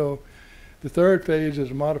Mexico. The third phase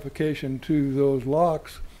is a modification to those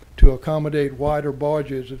locks to accommodate wider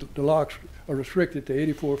barges. The locks are restricted to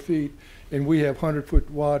 84 feet, and we have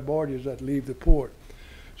 100-foot wide barges that leave the port.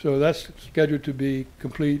 So that's scheduled to be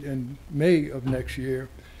complete in May of next year.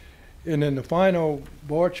 And then the final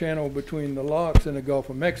bar channel between the locks and the Gulf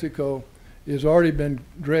of Mexico has already been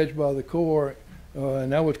dredged by the Corps,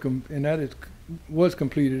 and that was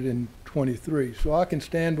completed in '23. So I can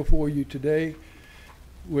stand before you today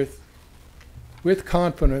with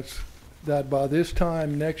confidence that by this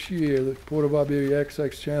time next year, the Port of Iberia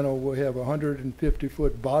XX channel will have a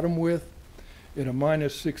 150-foot bottom width and a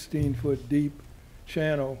minus 16-foot deep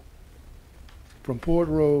channel from Port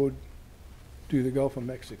Road to the Gulf of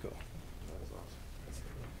Mexico.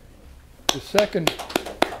 The second,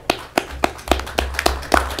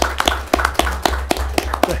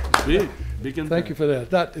 thank you for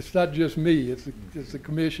that. It's not just me. It's the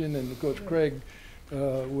commission and of course Craig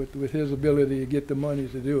with his ability to get the money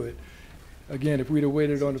to do it. Again, if we'd have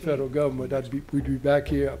waited on the federal government, we'd be back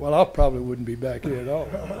here. Well, I probably wouldn't be back here at all.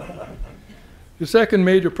 The second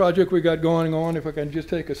major project we got going on, if I can just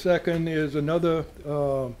take a second, is another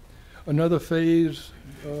phase,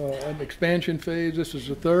 an expansion phase. This is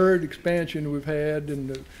the third expansion we've had in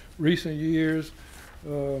the recent years.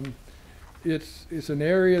 It's an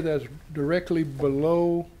area that's directly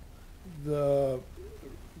below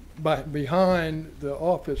behind the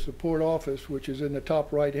office, the port office, which is in the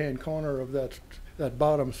top right-hand corner of that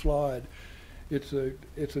bottom slide. It's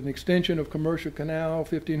an extension of Commercial Canal,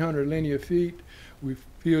 1,500 linear feet. We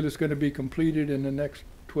feel it's going to be completed in the next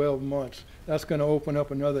 12 months. That's going to open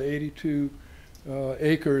up another 82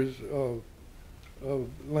 acres of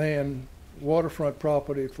land, waterfront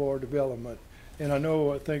property for development. And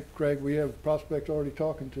I think, Craig, we have prospects already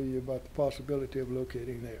talking to you about the possibility of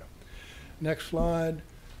locating there. Next slide.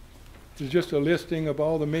 This is just a listing of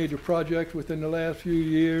all the major projects within the last few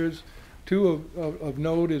years. Two of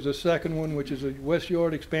note is the second one, which is a West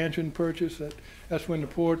Yard expansion purchase. That's when the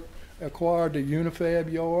port acquired the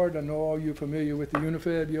Unifab yard. I know all you are familiar with the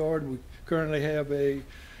Unifab yard. We currently have a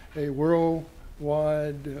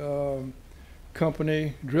worldwide drilling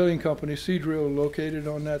company, Seadrill, located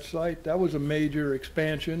on that site. That was a major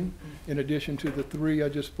expansion in addition to the 3 I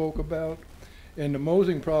just spoke about. And the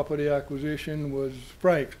Mosing property acquisition was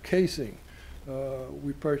Frank's Casing.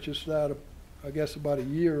 We purchased that, I guess, about a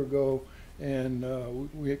year ago, and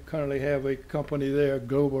we currently have a company there,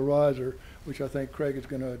 Global Riser, which I think Craig is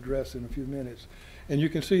going to address in a few minutes. And you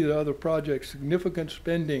can see the other projects, significant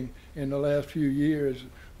spending in the last few years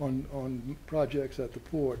on projects at the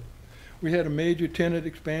port. We had a major tenant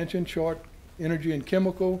expansion, Chart Energy and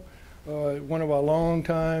Chemical. One of our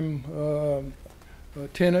longtime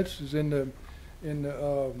tenants is in the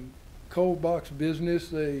cold box business.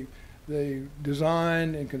 They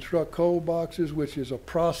design and construct cold boxes, which is a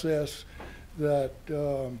process that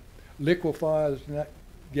liquefies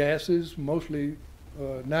gases, mostly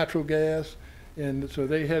natural gas, and so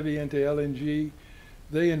they heavy into LNG.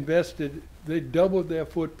 They doubled their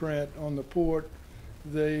footprint on the port.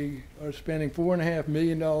 They are spending $4.5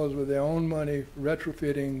 million with their own money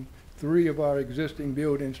retrofitting 3 of our existing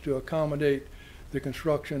buildings to accommodate the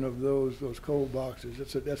construction of those cold boxes.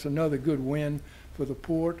 That's another good win for the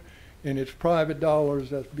port, and it's private dollars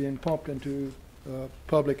that's being pumped into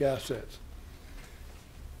public assets.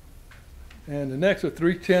 And the next are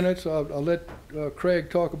 3 tenants. I'll let Craig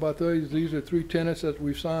talk about those. These are 3 tenants that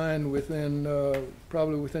we've signed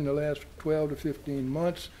probably within the last 12 to 15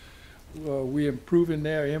 months. We're improving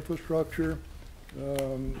their infrastructure.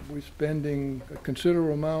 We're spending a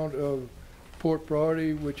considerable amount of Port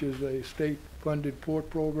Priority, which is a state-funded port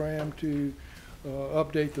program to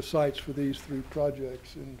update the sites for these 3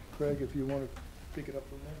 projects. And Craig, if you want to pick it up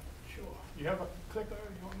from there. Sure. You have a clicker?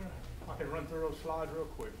 You want me to, I can run through those slides real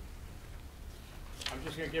quick. I'm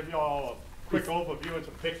just gonna give you all a quick overview and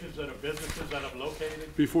some pictures of the businesses that I've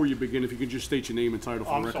located. Before you begin, if you could just state your name and title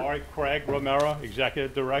for the I'm record. sorry, Craig Romero,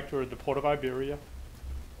 Executive Director of the Port of Iberia.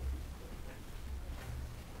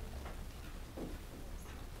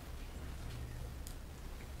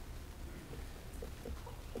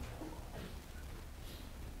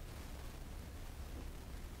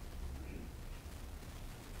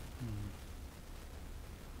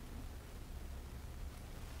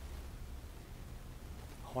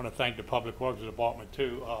 I want to thank the Public Works Department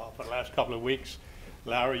too for the last couple of weeks.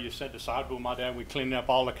 Larry, you sent the side boom out there, and we cleaned up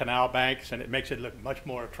all the canal banks, and it makes it look much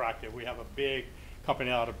more attractive. We have a big company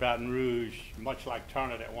out of Baton Rouge, much like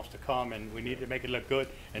Turner, that wants to come, and we need to make it look good,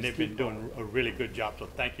 and they've been doing a really good job, so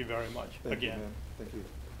thank you very much again. You, man. Thank you.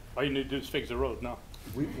 All you need to do is fix the road now.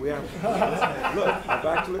 We have, look,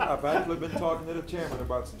 I've actually been talking to the chairman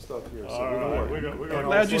about some stuff here, so we're gonna work. I'm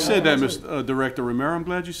glad you said that, Mr. Director Romero. I'm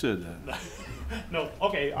glad you said that. No,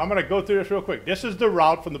 okay, I'm gonna go through this real quick. This is the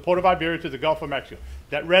route from the Port of Iberia to the Gulf of Mexico.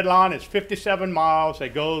 That red line is 57 miles.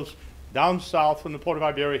 It goes down south from the Port of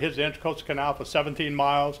Iberia, hits the Intracoastal Canal for 17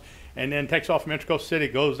 miles, and then takes off from Intracoastal City,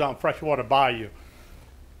 goes down Freshwater Bayou.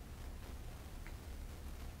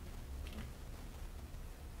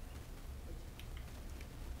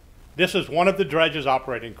 This is one of the dredges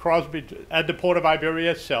operating. Crosby, at the Port of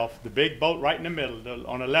Iberia itself, the big boat right in the middle.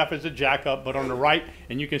 On the left is a jackup, but on the right,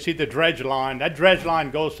 and you can see the dredge line. That dredge line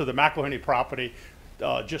goes to the McElhenney property,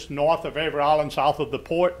 just north of Avery Island, south of the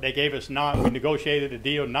port. They gave us we negotiated a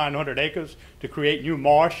deal, 900 acres, to create new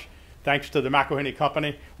marsh. Thanks to the McElhenney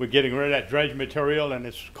company, we're getting rid of that dredge material, and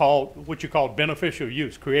it's called what you call beneficial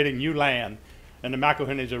use, creating new land. And the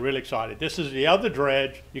McElhenneys are really excited. This is the other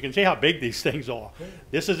dredge. You can see how big these things are.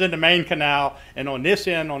 This is in the main canal, and on this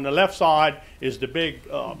end, on the left side, is the big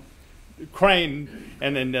crane,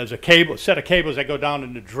 and then there's a set of cables that go down,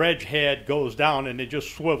 and the dredge head goes down, and it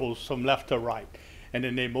just swivels from left to right. And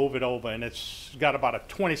then they move it over, and it's got about a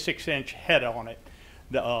 26-inch head on it,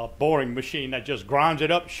 the boring machine that just grinds it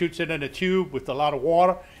up, shoots it in a tube with a lot of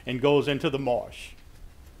water, and goes into the marsh.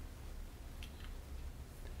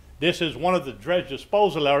 This is one of the dredge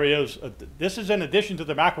disposal areas. This is in addition to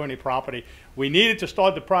the McElhenney property. We needed to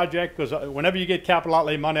start the project because whenever you get capital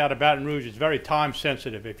outlay money out of Baton Rouge, it's very time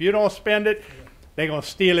sensitive. If you don't spend it, they're going to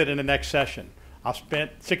steal it in the next session. I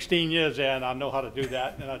spent 16 years there, and I know how to do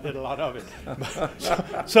that, and I did a lot of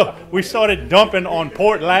it. So we started dumping on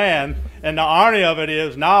port land, and the irony of it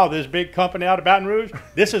is now this big company out of Baton Rouge,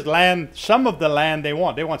 this is land, some of the land they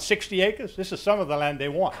want. They want 60 acres. This is some of the land they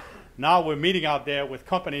want. Now we're meeting out there with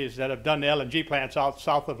companies that have done the LNG plants out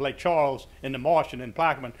south of Lake Charles in the marsh and in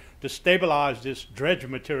Plaquemine to stabilize this dredge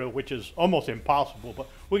material, which is almost impossible, but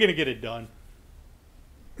we're going to get it done.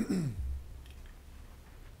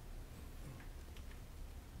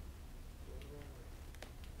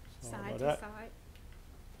 Side to side.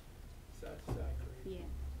 Yeah.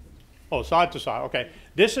 Oh, side to side, okay.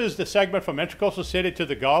 This is the segment from Intracoastal City to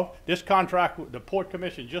the Gulf. This contract, the Port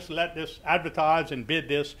Commission just let this advertise and bid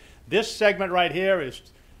this. This segment right here is,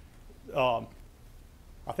 I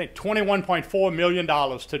think, $21.4 million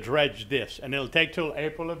to dredge this, and it'll take till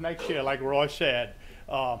April of next year, like Roy said.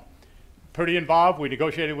 Pretty involved. We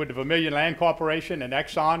negotiated with the Vermilion Land Corporation and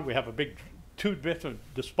Exxon. We have a big 2 different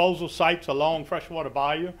disposal sites along Freshwater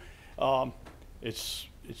Bayou. It's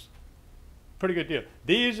pretty good deal.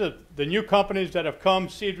 These are the new companies that have come.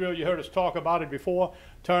 Seadrill, you heard us talk about it before.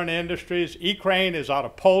 Turner Industries. E-Crane is out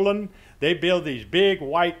of Poland. They build these big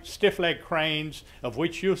white stiff leg cranes, of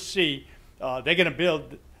which you'll see. They're going to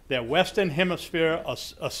build their Western Hemisphere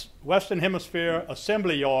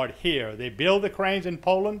assembly yard here. They build the cranes in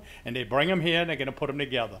Poland, and they bring them here, and they're going to put them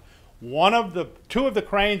together. Two of the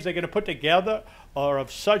cranes they're going to put together are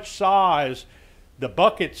of such size, the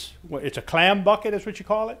buckets, it's a clam bucket is what you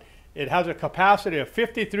call it. It has a capacity of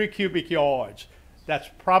 53 cubic yards. That's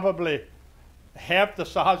probably half the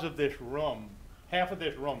size of this room. Half of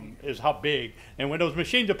this room is how big. And when those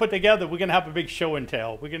machines are put together, we're going to have a big show and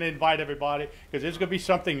tell. We're going to invite everybody because it's going to be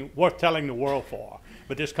something worth telling the world for.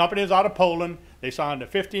 But this company is out of Poland. They signed a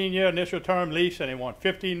 15-year initial term lease, and they want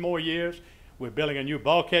 15 more years. We're building a new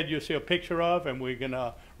bulkhead you'll see a picture of, and we're going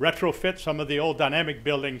to retrofit some of the old dynamic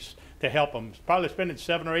buildings to help them. Probably spending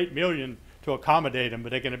 $7 or $8 million to accommodate them, but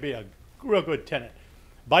they're going to be a real good tenant.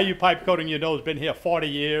 Bayou Pipe Coating, you know, has been here 40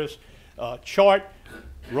 years. Chart,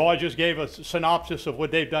 Roy just gave us a synopsis of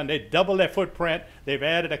what they've done. They doubled their footprint. They've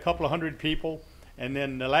added a couple of hundred people, And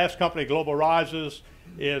then the last company, Global Risers,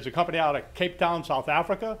 is a company out of Cape Town, South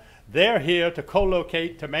Africa. They're here to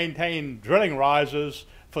co-locate to maintain drilling risers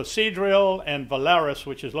for Seadrill and Valaris,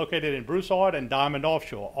 which is located in Broussard and Diamond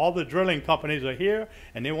Offshore. All the drilling companies are here,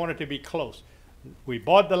 and they want it to be close. We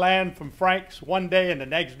bought the land from Franks one day, and the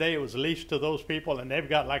next day it was leased to those people, and they've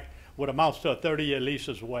got like what amounts to a 30-year lease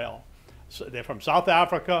as well. So they're from South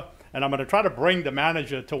Africa, and I'm going to try to bring the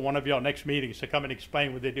manager to one of your next meetings to come and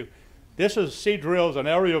explain what they do. This is Seadrill's, an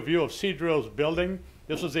aerial view of Seadrill's building.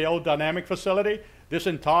 This is the old dynamic facility. This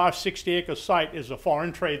entire 60-acre site is a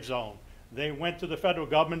foreign trade zone. They went to the federal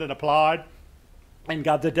government and applied and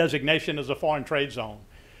got the designation as a foreign trade zone.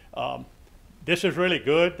 This is really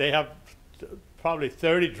good. They have probably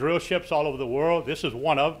 30 drill ships all over the world. This is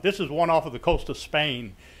one off of the coast of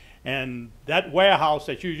Spain. And that warehouse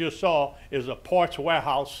that you just saw is a parts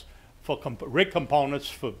warehouse for rig components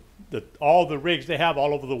for all the rigs they have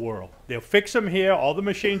all over the world. They'll fix them here. All the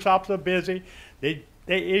machine shops are busy. They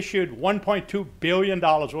issued $1.2 billion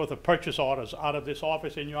worth of purchase orders out of this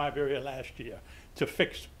office in New Iberia last year to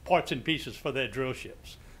fix parts and pieces for their drill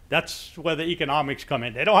ships. That's where the economics come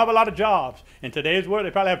in. They don't have a lot of jobs. In today's world,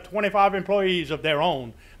 they probably have 25 employees of their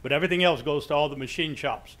own, but everything else goes to all the machine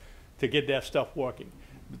shops to get their stuff working.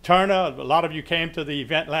 Turner, a lot of you came to the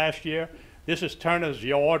event last year. This is Turner's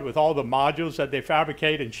yard with all the modules that they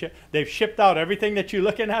fabricate and ship. They've shipped out everything that you're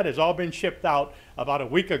looking at has all been shipped out about a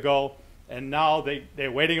week ago, and now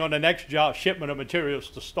they're waiting on the next shipment of materials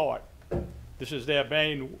to start. This is their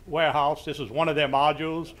main warehouse. This is one of their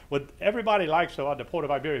modules. What everybody likes about the Port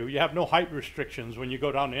of Iberia, you have no height restrictions when you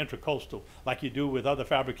go down the Intracoastal like you do with other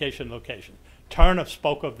fabrication locations. Turner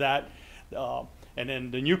spoke of that. And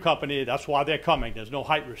then the new company, that's why they're coming. There's no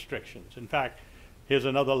height restrictions. In fact, here's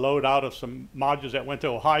another load out of some modules that went to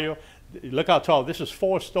Ohio. Look how tall. This is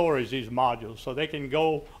 4 stories, these modules. So they can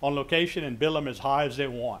go on location and build them as high as they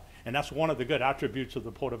want. And that's one of the good attributes of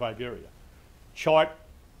the Port of Iberia. Chart,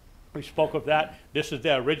 we spoke of that. This is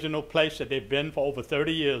their original place that they've been for over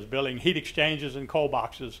 30 years, building heat exchangers and coal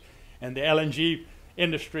boxes. And the LNG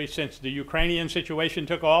industry, since the Ukrainian situation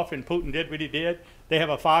took off and Putin did what he did, they have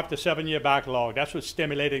a 5 to 7 year backlog. That's what's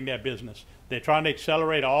stimulating their business. They're trying to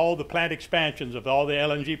accelerate all the plant expansions of all the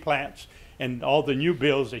LNG plants and all the new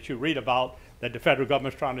bills that you read about that the federal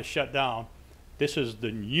government's trying to shut down. This is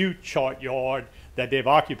the new chart yard that they've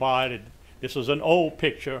occupied. This is an old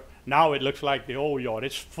picture. Now it looks like the old yard.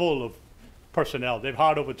 It's full of personnel. They've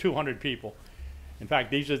hired over 200 people. In fact,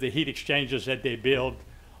 these are the heat exchangers that they build.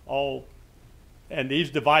 And these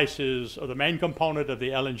devices are the main component of the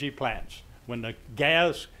LNG plants. When the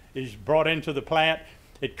gas is brought into the plant,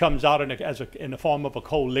 it comes out in the form of a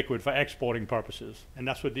cold liquid for exporting purposes. And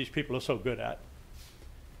that's what these people are so good at.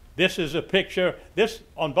 This is a picture. This,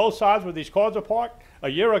 on both sides where these cars are parked, a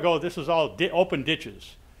year ago, this was all open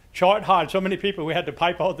ditches. Chart hired so many people, we had to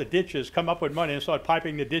pipe all the ditches, come up with money and start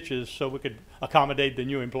piping the ditches so we could accommodate the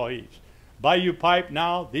new employees. Bayou Pipe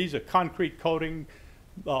now, these are concrete coating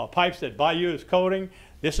pipes that Bayou is coating.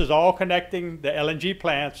 This is all connecting the LNG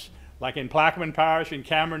plants, like in Plaquemine Parish, and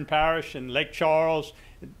Cameron Parish, and Lake Charles.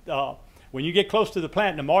 When you get close to the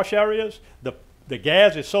plant in the marsh areas, the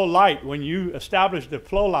gas is so light when you establish the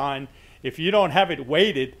flow line, if you don't have it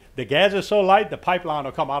weighted, the gas is so light, the pipeline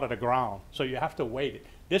will come out of the ground. So you have to weight it.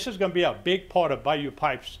 This is going to be a big part of Bayou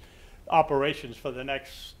Pipe's operations for the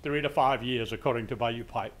next 3 to 5 years, according to Bayou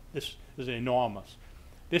Pipe. This is enormous.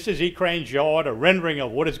 This is E-Crane's yard, a rendering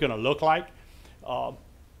of what it's going to look like.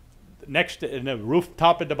 Next, in the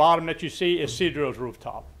rooftop at the bottom that you see is Seadrill's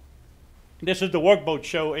rooftop. This is the workboat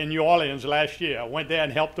show in New Orleans last year. I went there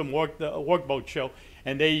and helped them work the workboat show,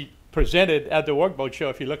 and they presented at the workboat show.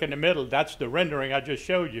 If you look in the middle, that's the rendering I just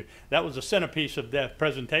showed you. That was the centerpiece of their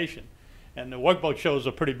presentation. And the workboat show is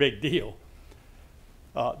a pretty big deal.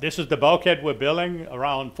 This is the bulkhead we're building,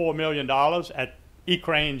 around $4 million at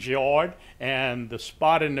E-Crane's yard. And the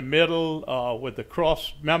spot in the middle with the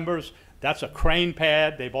cross members, that's a crane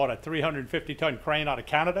pad. They bought a 350-ton crane out of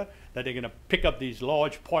Canada that they're going to pick up these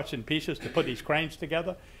large parts and pieces to put these cranes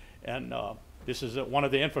together. And this is one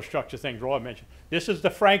of the infrastructure things Roy mentioned. This is the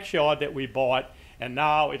Franks yard that we bought, and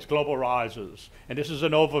now it's Global Risers. And this is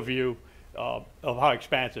an overview of how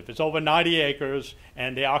expansive. It's over 90 acres,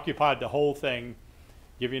 and they occupied the whole thing.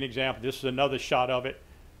 Give you an example. This is another shot of it.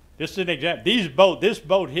 This is an example. This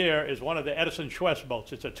boat here is one of the Edison Schwess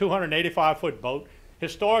boats. It's a 285-foot boat.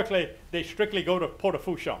 Historically, they strictly go to Port of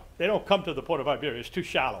Fourchon. They don't come to the Port of Iberia. It's too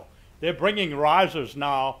shallow. They're bringing risers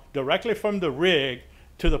now directly from the rig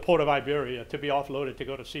to the Port of Iberia to be offloaded to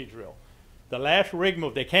go to Seadrill. The last rig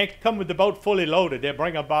move, they can't come with the boat fully loaded. They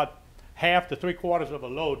bring about half to 3/4 of a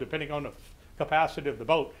load, depending on the capacity of the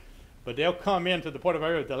boat. but they'll come into the Port of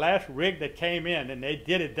Iberia. The last rig that came in, and they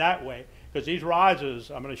did it that way, because these risers,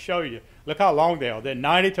 I'm going to show you, look how long they are. They're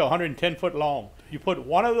 90 to 110 foot long. You put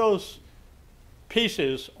one of those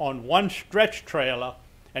pieces on one stretch trailer,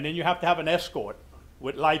 and then you have to have an escort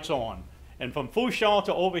with lights on. And from Fourchon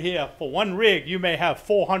to over here, for one rig, you may have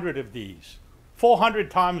 400 of these. 400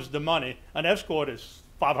 times the money. An escort is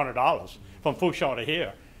 $500 from Fourchon to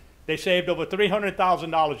here. They saved over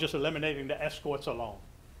 $300,000 just eliminating the escorts alone.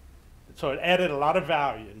 So it added a lot of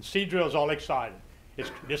value, and Seadrill's all excited.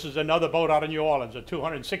 This is another boat out of New Orleans, a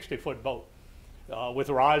 260-foot boat with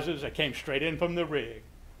risers that came straight in from the rig,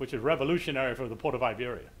 which is revolutionary for the Port of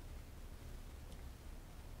Iberia.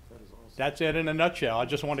 That's it in a nutshell. I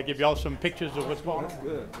just want to give y'all some pictures of what's going on.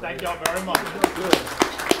 Good. Thank y'all very much.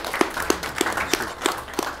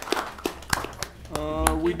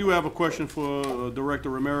 We do have a question for Director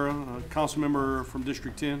Romero, council member from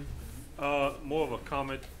District 10. More of a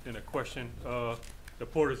comment than a question. The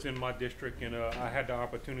port is in my district, and I had the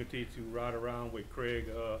opportunity to ride around with Craig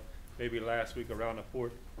maybe last week around the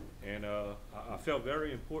port, and I felt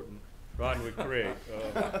very important riding with Craig.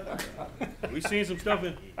 We've seen some stuff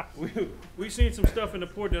in we've seen some stuff in the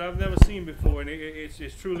port that I've never seen before, and it's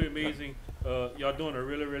truly amazing. Y'all doing a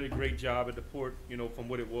really great job at the port, you know, from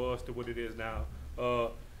what it was to what it is now.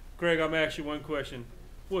 Craig, I'm gonna ask you one question.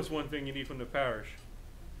 What's one thing you need from the parish?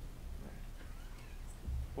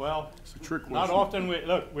 Well, it's a trick not question.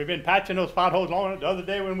 often. We've been patching those potholes on it. The other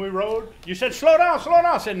day when we rode, you said, slow down, slow down.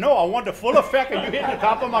 I said, no, I want the full effect of you hitting the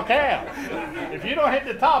top of my cab. If you don't hit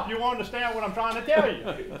the top, you won't understand what I'm trying to tell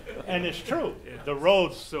you. And it's true. The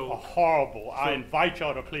roads are horrible. I invite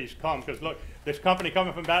y'all to please come, because look, this company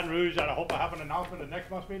coming from Baton Rouge, and I hope I have an announcement at next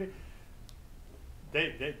month's meeting.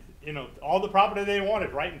 They, you know, all the property they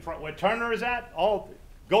wanted right in front, where Turner is at,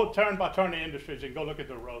 go turn by Turner Industries and go look at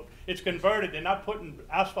the road. It's converted. They're not putting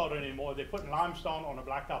asphalt anymore. They're putting limestone on a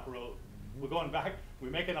blacktop road. We're going back.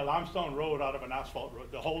 We're making a limestone road out of an asphalt road.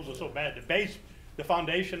 The holes are so bad. The base, the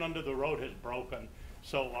foundation under the road has broken.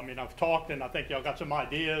 So, I mean, I've talked, and I think y'all got some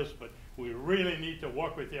ideas, but we really need to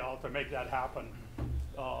work with y'all to make that happen.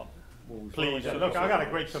 Please. And look, I got a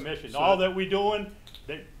great commission. All that we're doing,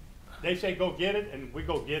 they say go get it, and we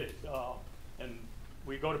go get it. And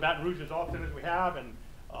we go to Baton Rouge as often as we have, and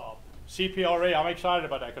CPRA, I'm excited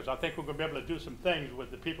about that, because I think we're going to be able to do some things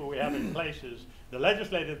with the people we have in places. The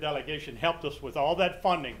legislative delegation helped us with all that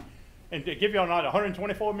funding. And to give you an idea,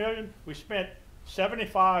 $124 million, we spent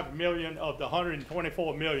 $75 million of the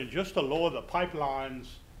 $124 million just to lower the pipelines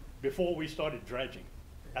before we started dredging.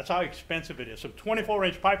 That's how expensive it is. So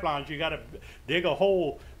 24-inch pipelines, you got to dig a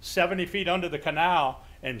hole 70 feet under the canal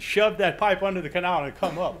and shove that pipe under the canal and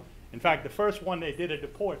come up. In fact, the first one they did at the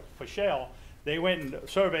port for Shell, they went and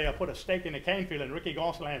surveyed, put a stake in the cane field in Ricky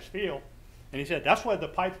Gonsalin's field, and he said that's where the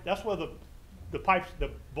pipe, that's where the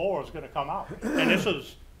bore is going to come out. And this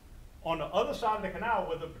is on the other side of the canal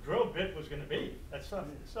where the drill bit was going to be. That stuff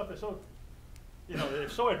is so, you know,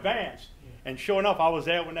 it's so advanced. And sure enough, I was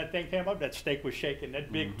there when that thing came up. That stake was shaking.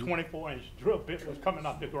 That big 24-inch drill bit was coming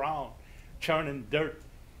off the ground, churning dirt,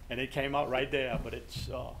 and it came out right there. But it's,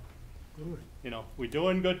 you know, we're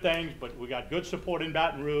doing good things, but we got good support in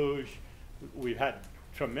Baton Rouge. We've had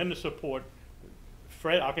tremendous support.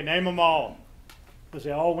 Fred, I can name them all, because they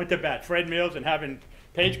all went to bat. Fred Mills and having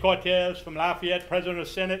Page Cortez from Lafayette, president of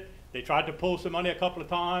the Senate. They tried to pull some money a couple of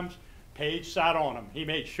times. Page sat on them. He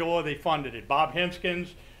made sure they funded it. Bob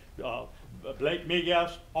Henskins, Blake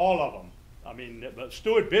Miguez, all of them. I mean,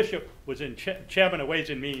 Stuart Bishop was in chairman of Ways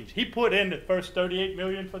and Means. He put in the first $38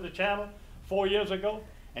 million for the channel 4 years ago.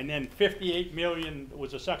 And then $58 million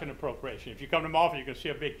was a second appropriation. If you come to my office, you can see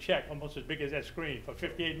a big check, almost as big as that screen, for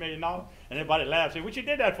 $58 million. And everybody laughs, say, what you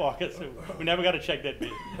did that for? We never got a check that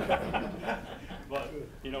big. But,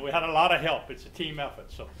 you know, we had a lot of help. It's a team effort.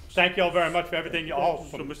 So thank you all very much for everything you all,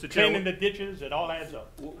 from Mr. cleaning the ditches, it all adds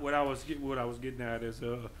up. What I was getting at is,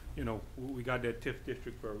 you know, we got that TIF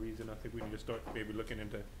district for a reason. I think we need to start maybe looking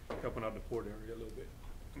into helping out the port area a little bit.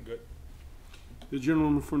 I'm good. The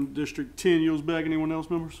gentleman from District 10 yields back. Anyone else,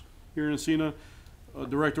 members? Here in Encina.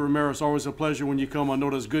 Director Romero, it's always a pleasure when you come. I know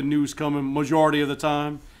there's good news coming majority of the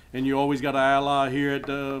time, and you always got an ally here at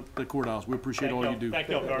the courthouse. We appreciate all you do. Thank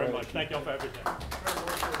you all very much. Thank you all for everything.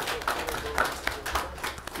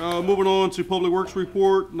 Moving on to Public Works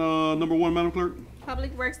report. Number 1, Madam Clerk.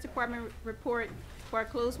 Public Works Department report for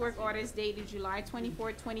closed work orders dated July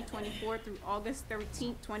 24, 2024 through August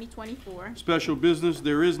 13, 2024. Special business,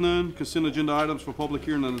 there is none. Consent agenda items for public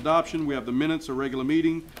hearing and adoption. We have the minutes of regular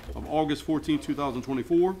meeting of August 14,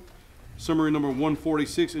 2024. Summary number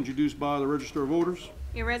 146, introduced by the Register of Voters.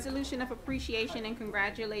 A resolution of appreciation and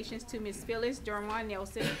congratulations to Ms. Phyllis Dermar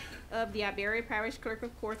Nelson of the Iberia Parish Clerk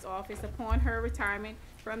of Court's office upon her retirement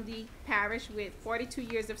from the parish with 42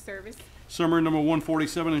 years of service. Summary number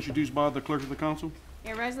 147, introduced by the clerk of the council.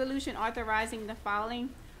 A resolution authorizing the filing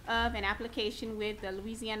of an application with the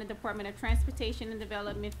Louisiana Department of Transportation and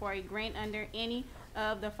Development for a grant under any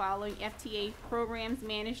of the following FTA programs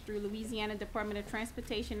managed through Louisiana Department of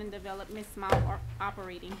Transportation and Development SMILE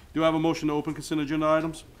operating. Do I have a motion to open consent agenda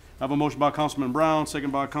items? I have a motion by Councilman Brown,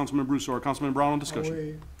 second by Councilman Broussard. Councilman Brown on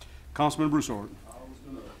discussion. Councilman Broussard.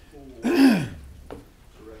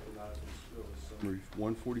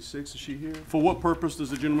 146, is she here? For what purpose does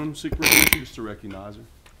the gentleman seek recognition? Just to recognize her.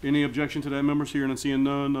 Any objection to that, members? Hearing and seeing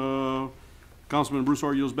none. Councilman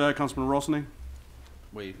Broussard yields back. Councilman Rossini?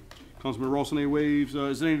 Wait. Councilman Rossini waves.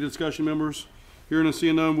 Is there any discussion, members? Hearing and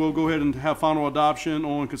seeing none, we'll go ahead and have final adoption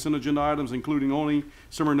on consent agenda items, including only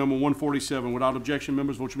summary number 147. Without objection,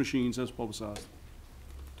 members, vote your machines as publicized.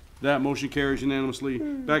 That motion carries unanimously.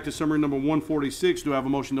 Back to summary number 146. Do I have a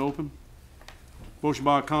motion to open? Motion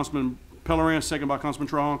by Councilman Pellerin, second by Councilman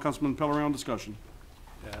Trahan. Councilman Pellerin on discussion.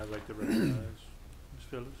 Yeah, I'd like to recognize Ms.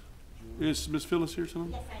 Phyllis. Is Ms. Phyllis here tonight?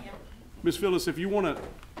 Yes, I am. Ms. Phyllis, if you want to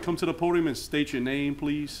come to the podium and state your name,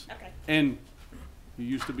 please. Okay. And you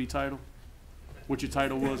used to be title? What your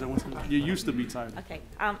title was? You used to be title. Okay.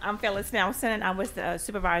 I'm Phyllis Nelson, and I was the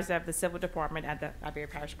supervisor of the Civil Department at the Iberia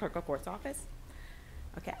Parish Clerk of Court's office.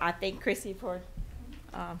 Okay. I thank Chrissy for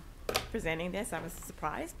presenting this. I was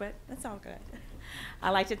surprised, but that's all good. I'd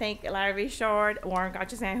like to thank Larry Richard, Warren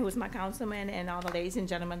Gotchesan, who is my councilman, and all the ladies and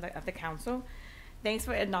gentlemen of the council. Thanks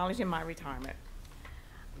for acknowledging my retirement.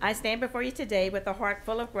 I stand before you today with a heart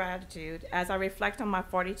full of gratitude as I reflect on my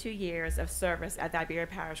 42 years of service at the Iberia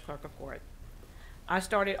Parish Clerk of Court. I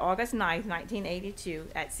started August 9, 1982,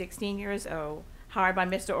 at 16 years old, hired by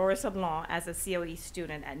Mr. Oris Blanc as a COE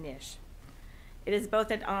student at Nish. It is both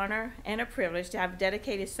an honor and a privilege to have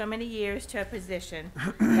dedicated so many years to a position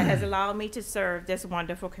that has allowed me to serve this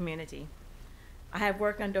wonderful community. I have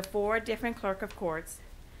worked under 4 different clerk of courts,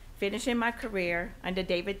 finishing my career under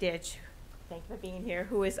David Ditch, thank you for being here,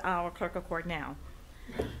 who is our clerk of court now.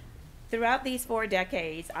 Throughout these 4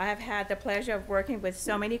 decades, I have had the pleasure of working with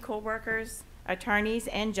so many co-workers, attorneys,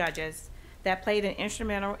 and judges that played an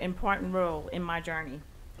instrumental, important role in my journey.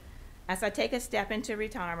 As I take a step into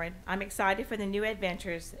retirement, I'm excited for the new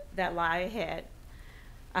adventures that lie ahead.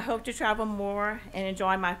 I hope to travel more and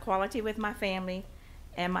enjoy my quality with my family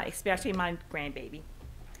and especially my grandbaby.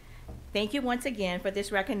 Thank you once again for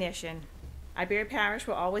this recognition. Iberia Parish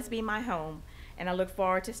will always be my home, and I look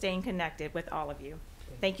forward to staying connected with all of you.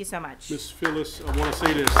 Thank you so much. Ms. Phyllis, I want to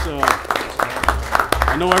say this.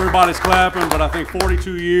 I know everybody's clapping, but I think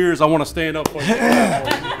 42 years, I want to stand up for you.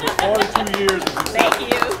 42 years. Thank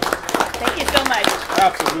you. Thank you so much.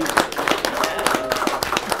 Absolutely.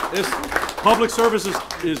 This public service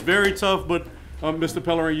is very tough, but Mr.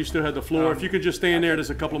 Pellerin, you still had the floor. If you could just stand there, there's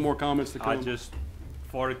a couple of more comments to come.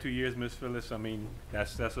 42 years, Ms. Phyllis, I mean,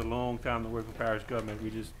 that's a long time to work for parish government. We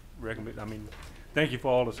just recommend, I mean, thank you for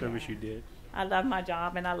all the service you did. I love my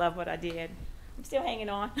job, and I love what I did. I'm still hanging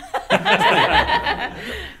on.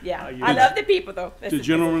 Yeah, I love the people, though. The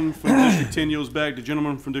gentleman from District 10 yields back. The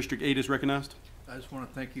gentleman from District 8 is recognized. I just want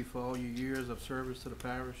to thank you for all your years of service to the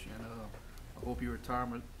parish, and I hope your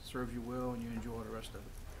retirement serves you well and you enjoy the rest of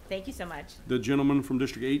it. Thank you so much. The gentleman from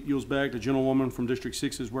District 8 yields back. The gentlewoman from District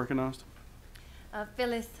 6 is recognized.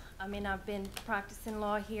 Phyllis, I mean, I've been practicing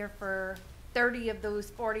law here for 30 of those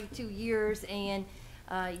 42 years, and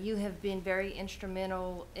you have been very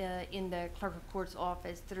instrumental in the clerk of court's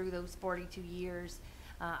office through those 42 years.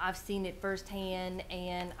 I've seen it firsthand,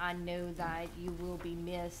 and I know that you will be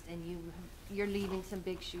missed, and you're leaving some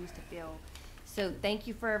big shoes to fill. So thank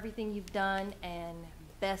you for everything you've done, and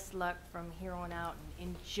best luck from here on out.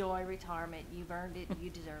 Enjoy retirement. You've earned it.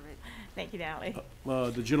 You deserve it. Thank you, Natalie.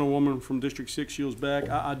 The gentlewoman from District 6 yields back.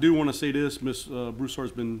 I do want to say this. Ms.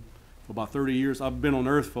 Broussard's been for about 30 years. I've been on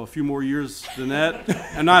earth for a few more years than that.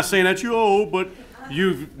 I'm not saying that you're old, but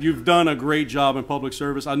you've done a great job in public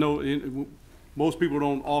service. I know most people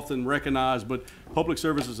don't often recognize, but public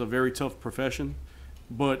service is a very tough profession.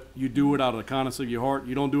 But you do it out of the kindness of your heart.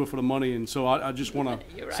 You don't do it for the money. And so I just want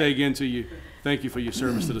to say again to you, thank you for your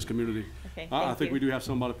service to this community. Okay, I think we do have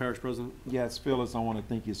somebody, Parish President. Yes, Phyllis, I want to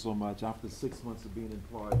thank you so much. After 6 months of being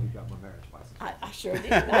employed, you got my marriage license. I sure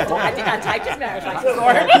did. I typed his marriage license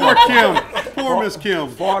for her. Poor Kim. Poor Miss Kim.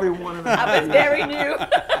 41 and a half. I was very new.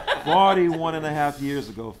 41 and a half years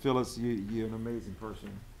ago. Phyllis, you're an amazing person.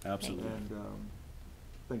 Absolutely. And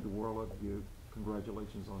think the world of you.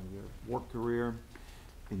 Congratulations on your work career.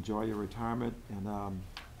 Enjoy your retirement. And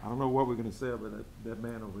I don't know what we're gonna say about that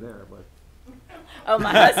man over there, but. Oh,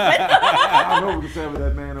 my husband. I don't know what we can say about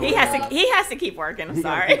that man over there. He has to keep working. I'm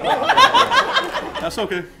sorry. That's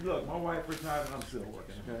okay. Look, my wife retired and I'm still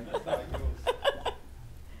working, okay?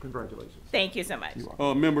 Congratulations. Thank you so much.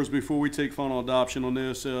 Members, before we take final adoption on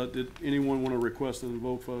this, did anyone want to request and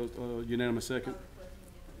vote for unanimous second?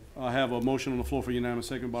 I have a motion on the floor for unanimous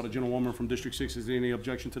second by the gentlewoman from District 6. Is there any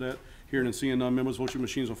objection to that? Hearing and seeing none, members, vote your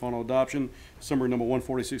machines on final adoption. Summary number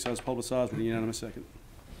 146 as publicized with a unanimous second.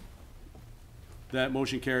 That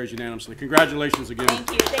motion carries unanimously. Congratulations again.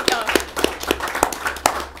 Thank you. Thank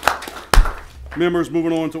you. Members,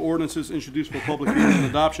 moving on to ordinances introduced for public hearing and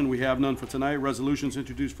adoption. We have none for tonight. Resolutions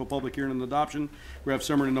introduced for public hearing and adoption. We have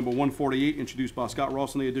summary number 148 introduced by Scott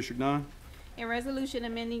Rawson, District 9. A resolution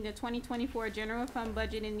amending the 2024 general fund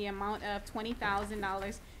budget in the amount of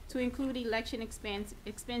 $20,000 to include election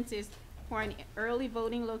expenses for an early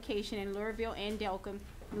voting location in Louisville and Delcombe,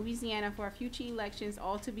 Louisiana for future elections,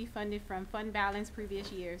 all to be funded from fund balance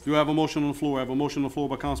previous years. Do I have a motion on the floor? I have a motion on the floor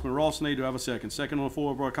by Councilman Rawson. Do I have a second? Second on the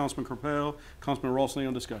floor by Councilman Capel. Councilman Rawson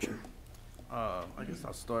on discussion. I guess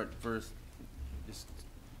I'll start first, just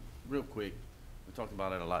real quick. We talked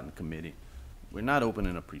about it a lot in the committee. We're not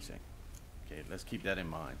opening a precinct. Okay, let's keep that in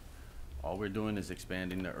mind. All we're doing is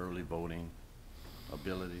expanding the early voting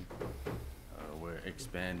ability. We're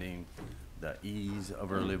expanding the ease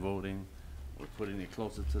of early voting. We're putting it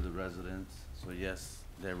closer to the residents. So yes,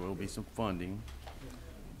 there will be some funding,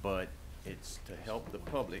 but it's to help the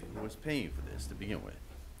public who is paying for this to begin with.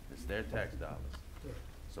 It's their tax dollars.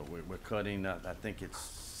 So we're cutting, I think it's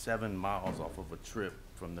 7 miles off of a trip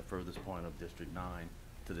from the furthest point of District 9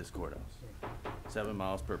 to this courthouse. 7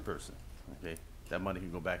 miles per person, okay? That money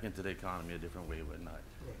can go back into the economy a different way, but not.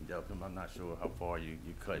 In Delcombe, I'm not sure how far you're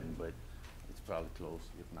cutting, but it's probably close,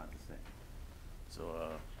 if not the same.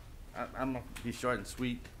 So I'm gonna be short and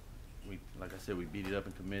sweet. Like I said, we beat it up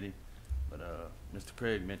in committee, but Mr.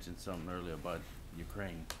 Craig mentioned something earlier about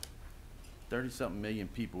Ukraine. 30-something million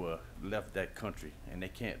people left that country and they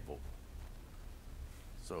can't vote.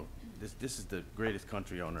 So this is the greatest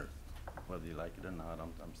country on earth, whether you like it or not.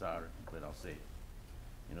 I'm sorry, but I'll say it.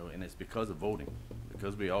 You know, and it's because of voting,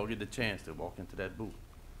 because we all get the chance to walk into that booth.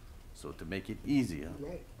 So to make it easier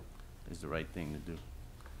is the right thing to do.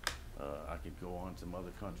 I could go on some other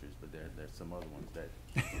countries, but there's some other ones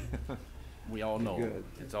that we all know.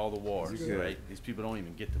 It's all the wars, right? These people don't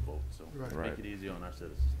even get to vote, so make it easier on our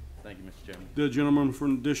citizens. Thank you, Mr. Chairman. The gentleman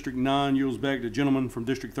from District 9 yields back. The gentleman from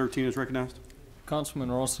District 13 is recognized.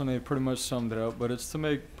 Councilman Ralston pretty much summed it up, but it's to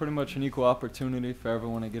make pretty much an equal opportunity for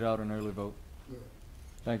everyone to get out and early vote.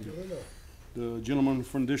 Thank you. The gentleman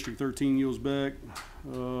from District 13 yields back.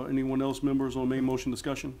 Anyone else, members, on main motion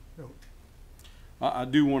discussion? No. I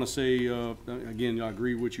do want to say, again, I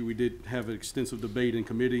agree with you. We did have an extensive debate in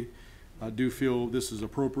committee. I do feel this is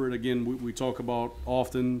appropriate. Again, we talk about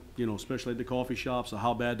often, you know, especially at the coffee shops, of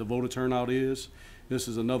how bad the voter turnout is. This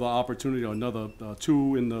is another opportunity or another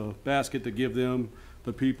tool in the basket to give them,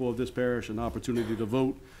 the people of this parish, an opportunity to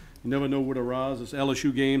vote. You never know what arises.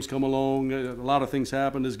 LSU games come along. A lot of things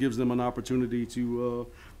happen. This gives them an opportunity to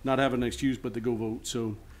not have an excuse but to go vote.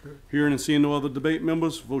 So hearing and seeing no other debate,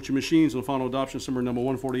 members, vote your machines on final adoption, summary number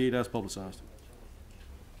 148 as publicized.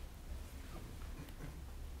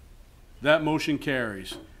 That motion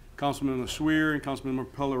carries. Councilman Swear and Councilman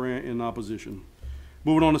Pellerin in opposition.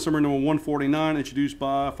 Moving on to summary number 149, introduced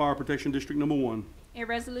by Fire Protection District number 1. A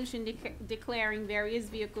resolution declaring various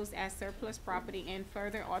vehicles as surplus property and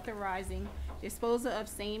further authorizing disposal of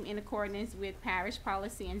same in accordance with parish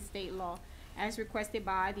policy and state law, as requested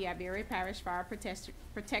by the Iberia Parish Fire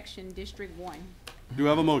Protection District 1. Do I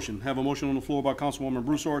have a motion? Have a motion on the floor by Councilwoman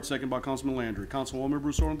Broussard, second by Councilman Landry. Councilwoman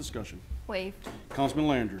Broussard on discussion. Waived. Councilman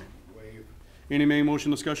Landry. Any main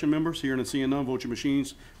motion discussion, members? Hearing and seeing none, vote your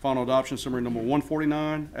machines. Final adoption, summary number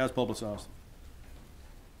 149 as publicized.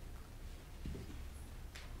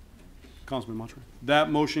 Councilman Montreal. That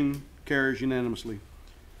motion carries unanimously.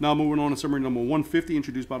 Now moving on to summary number 150,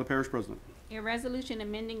 introduced by the parish president. A resolution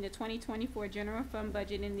amending the 2024 general fund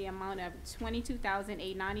budget in the amount of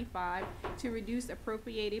 $22,895 to reduce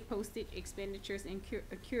appropriated postage expenditures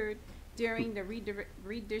incurred during the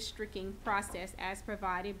redistricting process as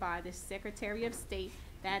provided by the Secretary of State,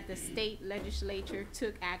 that the state legislature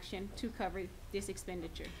took action to cover this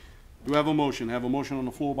expenditure. Do I have a motion? Have a motion on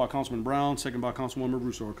the floor by Councilman Brown, second by Councilwoman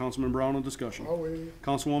Broussard. Councilman Brown on discussion.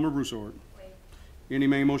 Councilwoman Broussard. Any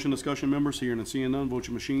main motion discussion, members? Hearing and seeing none, vote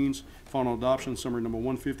your machines. Final adoption, summary number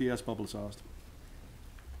 150 as publicized.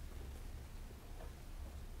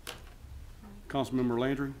 Councilmember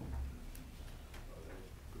Landry.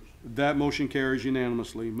 That motion carries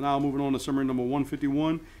unanimously. Now moving on to summary number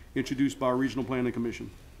 151, introduced by Regional Planning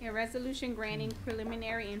Commission. A resolution granting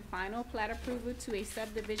preliminary and final plat approval to a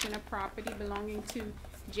subdivision of property belonging to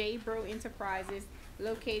J. Bro Enterprises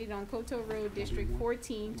located on Coto Road, District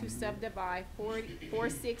 14, to subdivide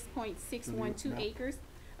 46.612 acres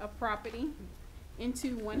of property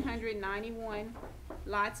into 191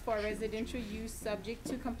 lots for residential use, subject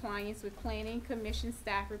to compliance with Planning Commission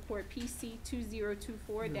Staff Report PC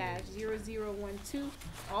 2024-0012,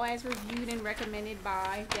 all as reviewed and recommended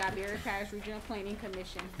by the Iberia Parish Regional Planning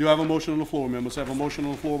Commission. Do I have a motion on the floor, members? I have a motion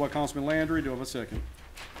on the floor by Councilman Landry. Do I have a second?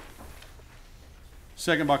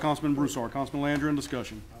 Second by Councilman Broussard. Councilman Landry in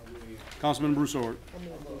discussion. Councilman Broussard. I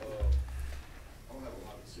don't have a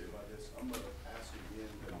lot to say about this. I'm gonna ask again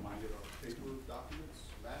that we get our paper documents,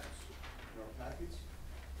 maps, in our packets,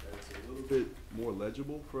 that it's a little bit more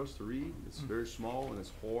legible for us to read. It's very small and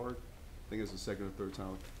it's hard. I think it's the second or third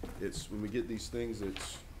time. It's, when we get these things,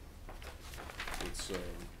 it's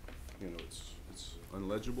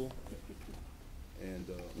unlegible. And,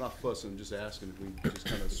 I'm not fussing, I'm just asking if we just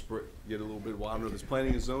kind of get a little bit wider. There's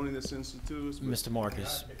planning and zoning that's instituted. Mr.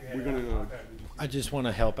 Marcus, We're gonna, I just want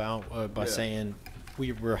to help out by saying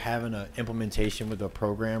we're having an implementation with a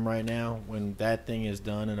program right now. When that thing is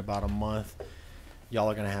done in about a month,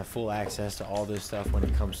 y'all are going to have full access to all this stuff when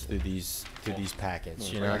it comes to these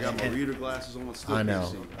packets. You know, I got my reader glasses on. Still I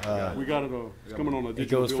know. we got it, it's coming on a It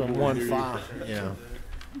digital goes from billboard one here. file, you know.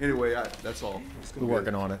 Anyway, that's all. We're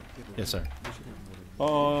working on it. Yes, sir.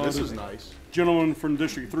 This the is nice. Gentleman from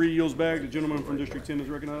District 3 yields back. The gentleman from District 10 is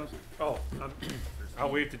recognized. Oh, I'll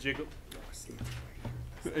wait to Jacob.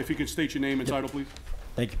 If you could state your name and title, please.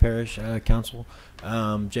 Thank you, Parish Council.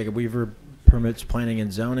 Jacob Weaver, Permits, Planning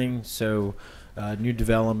and Zoning. So, new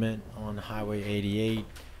development on Highway 88.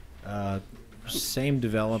 Same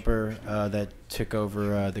developer that took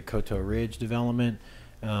over the Coto Ridge development.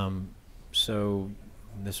 So,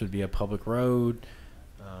 this would be a public road.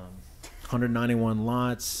 191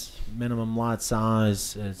 lots, minimum lot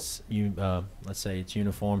size. It's let's say it's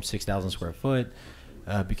uniform, 6,000 square foot,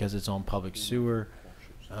 because it's on public sewer.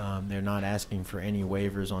 They're not asking for any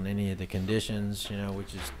waivers on any of the conditions, you know,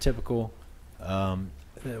 which is typical.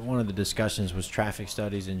 One of the discussions was traffic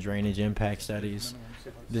studies and drainage impact studies.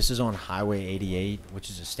 This is on Highway 88, which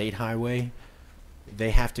is a state highway.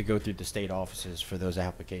 They have to go through the state offices for those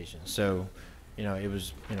applications. So, you know, it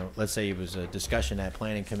was, you know, let's say it was a discussion at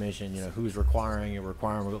Planning Commission, you know, who's requiring a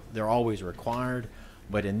requirement. They're always required,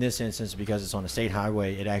 but in this instance, because it's on a state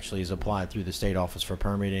highway, it actually is applied through the state office for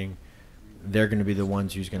permitting. They're going to be the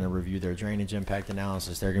ones who's going to review their drainage impact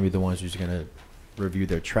analysis. They're going to be the ones who's going to review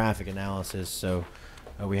their traffic analysis. So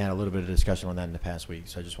we had a little bit of discussion on that in the past week.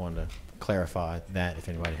 So I just wanted to clarify that if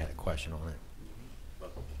anybody had a question on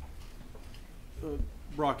it.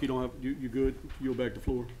 Brock, you don't have, you good? You'll back the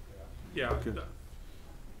floor? Yeah, Okay.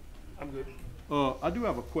 I'm good. I do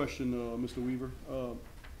have a question, Mr. Weaver.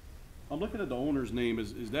 I'm looking at the owner's name.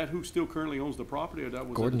 Is that who still currently owns the property, or that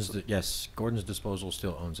was? Yes, Gordon's Disposal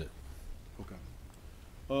still owns it. Okay.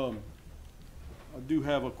 I do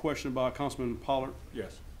have a question by Councilman Pollard.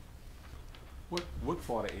 Yes. What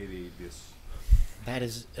part of 88 this? That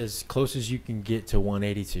is as close as you can get to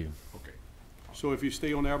 182. Okay. So if you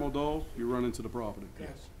stay on Admiral Dawes, you run into the property. Yes.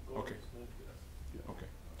 Okay. Okay.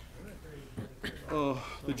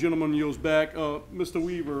 The gentleman yields back. Mr.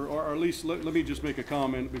 Weaver, or at least let me just make a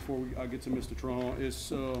comment before I get to Mr. Tron.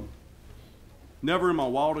 It's never in my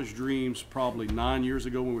wildest dreams, probably 9 years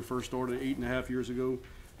ago when we first started, 8.5 years ago,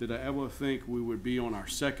 did I ever think we would be on our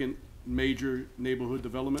second major neighborhood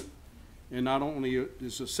development. And not only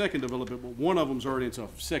is a second development, but one of them's already into a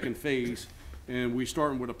second phase, and we're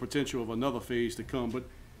starting with a potential of another phase to come. But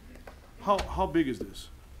how big is this?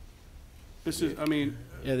 This is, I mean.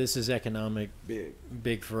 Yeah, this is economic,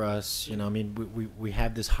 big for us. You know, I mean, we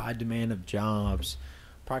have this high demand of jobs.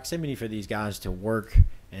 Proximity for these guys to work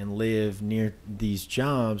and live near these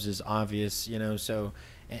jobs is obvious, you know. So,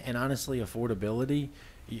 and honestly, affordability,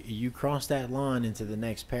 you cross that line into the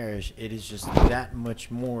next parish, it is just that much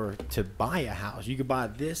more to buy a house. You could buy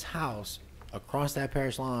this house across that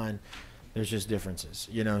parish line. There's just differences,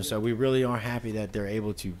 you know. So we really are happy that they're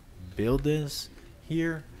able to build this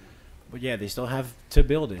here. But yeah, they still have to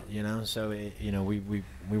build it, you know. So you know, we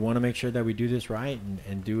want to make sure that we do this right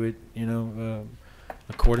and do it, you know,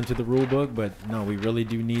 according to the rule book. But no, we really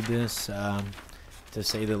do need this, to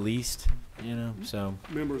say the least, you know. So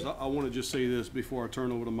Members, I want to just say this before I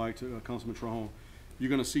turn over the mic to Councilman Trahan. You're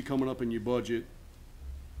going to see coming up in your budget,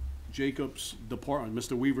 Jacob's department,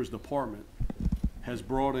 Mr. Weaver's department, has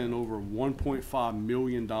brought in over $1.5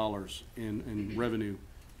 million in revenue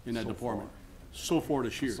in that department. so far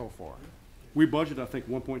this year. So far. We budgeted, I think,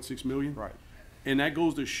 1.6 million. Right. And that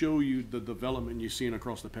goes to show you the development you're seeing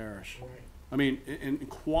across the parish. I mean, and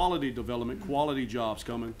quality development, quality jobs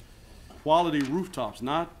coming, quality rooftops,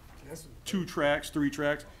 not 2 tracks, 3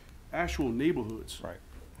 tracks, actual neighborhoods. Right.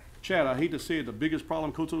 Chad, I hate to say it, the biggest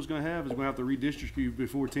problem Cotull's gonna have is gonna have to redistrict you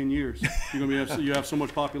before 10 years. You're gonna be, you have so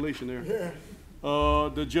much population there.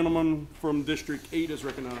 The gentleman from District 8 is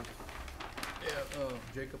recognized. Yeah,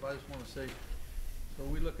 Jacob, I just want to say, so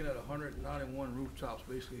we're looking at 191 rooftops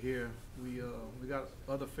basically here. We got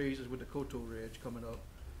other phases with the Cotull Ridge coming up,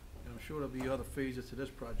 and I'm sure there'll be other phases to this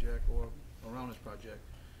project or around this project.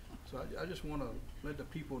 So I just want to let the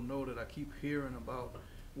people know that I keep hearing about,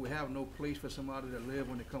 we have no place for somebody to live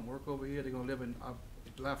when they come work over here. They're going to live in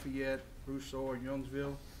Lafayette, Rousseau, or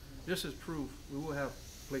Youngsville. This is proof. We will have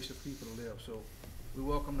places for people to live. So we're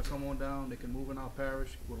welcome to come on down. They can move in our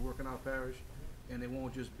parish, go to work in our parish, and they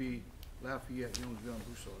won't just be Lafayette, Youngsville, and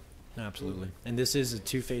Rousseau. Absolutely. And this is a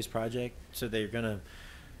 2-phase project, so they're gonna,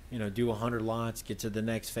 do 100 lots, get to the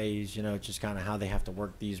next phase, just kind of how they have to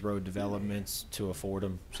work these road developments to afford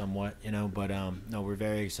them somewhat, but no, we're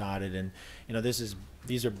very excited. And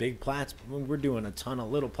these are big plats. We're doing a ton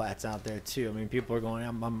of little plats out there too. I mean, people are going,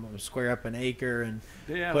 I'm gonna square up an acre and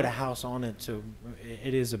put a house on it. So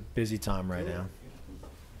it is a busy time right now.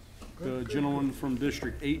 The gentleman from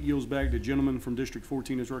District 8 yields back. The gentleman from District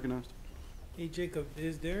 14 is recognized. Hey Jacob,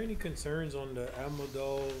 is there any concerns on the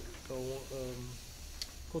Amador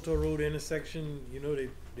Cotull Road intersection? They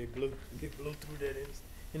get blow through that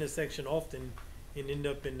intersection often and end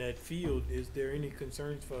up in that field. Is there any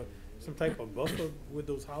concerns for some type of buffer with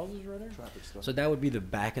those houses right there? Traffic stuff. So that would be the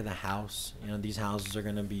back of the house. These houses are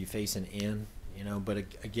going to be facing in. But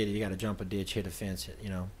again, you got to jump a ditch, hit a fence.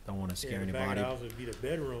 Don't want to scare the anybody. back of the house would be the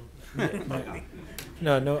bedroom.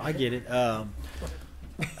 No, I get it.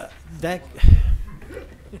 That.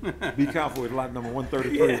 Be careful with lot number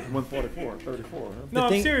 133, 144, 34. Huh? No,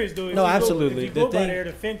 I'm serious though. No, absolutely. If you go by there,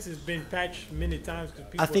 the fence has been patched many times.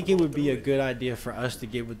 I think it would be a good idea for us to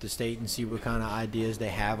get with the state and see what kind of ideas they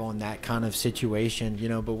have on that kind of situation,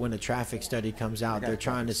 but when a traffic study comes out, they're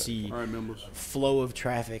trying to see flow of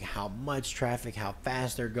traffic, how much traffic, how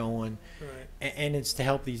fast they're going. Right. And it's to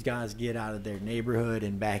help these guys get out of their neighborhood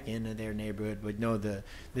and back into their neighborhood. But no,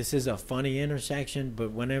 this is a funny intersection,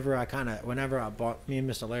 but whenever me and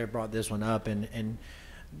Mr. Larry brought this one up, and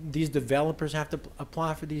these developers have to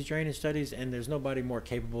apply for these drainage studies, and there's nobody more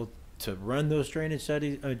capable to run those drainage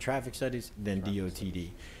studies, traffic studies than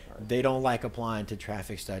DOTD. They don't like applying to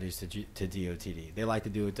traffic studies to DOTD. They like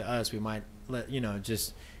to do it to us. We might let,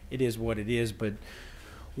 just, it is what it is, but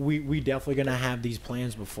we definitely going to have these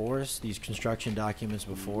plans before us, these construction documents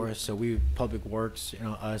before us. So Public Works,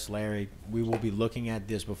 us, Larry, we will be looking at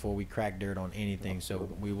this before we crack dirt on anything. So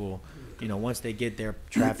we will, once they get their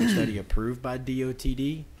traffic study approved by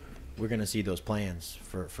DOTD, we're going to see those plans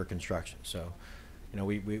for construction. So,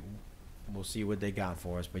 we'll see what they got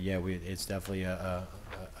for us. But yeah, it's definitely a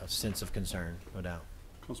sense of concern, no doubt.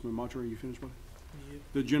 Councilman Montre, you finished, buddy? Yeah.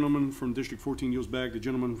 The gentleman from District 14 yields back. The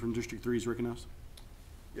gentleman from District 3 is recognized.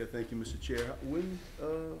 Yeah, thank you, Mr. Chair.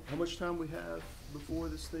 How much time we have before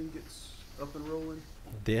this thing gets up and rolling?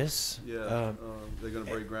 This? Yeah, they're gonna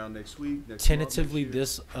break ground next week, tentatively,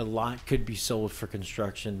 a lot could be sold for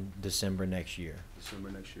construction December next year. December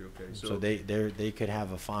next year, okay. So they could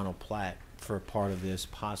have a final plat for part of this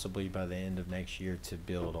possibly by the end of next year to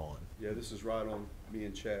build on. Yeah, this is right on me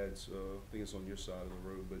and Chad's, I think it's on your side of the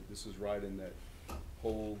road, but this is right in that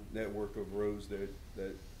whole network of roads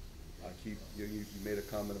that I keep, you made a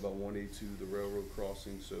comment about 182, the railroad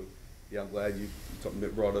crossing, so yeah, I'm glad you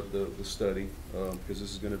brought up the study, because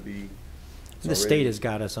this is going to be. The state has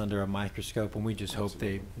got us under a microscope, and we just hope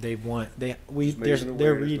they're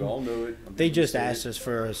reading. They just asked us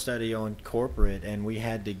for a study on corporate, and we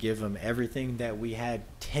had to give them everything that we had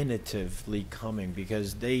tentatively coming,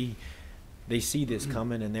 because they see this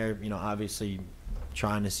coming, and they're obviously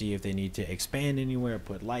trying to see if they need to expand anywhere,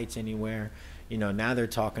 put lights anywhere. Now they're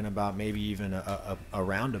talking about maybe even a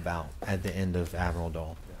roundabout at the end of Admiral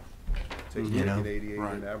Dole. Taking 88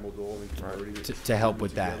 and Admiral Dole and converting it to help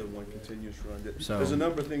with that. One continuous run. So there's a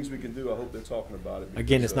number of things we can do. I hope they're talking about it.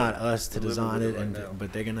 Again, it's not us to design it,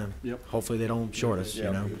 but they're gonna. Hopefully, they don't short us.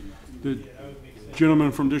 The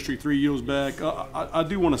gentleman from District 3 yields back. I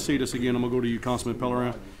do want to say this again. I'm gonna go to you, Councilman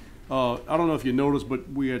Pellerin. I don't know if you noticed, but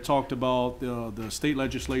we had talked about the state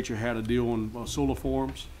legislature had a deal on solar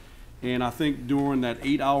farms. And I think during that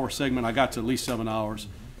 8-hour segment, I got to at least 7 hours.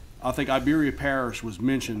 I think Iberia Parish was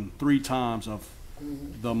mentioned 3 times of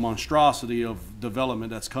the monstrosity of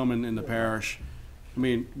development that's coming in the parish. I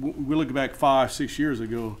mean, we look back 5-6 years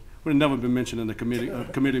ago, would have never been mentioned in the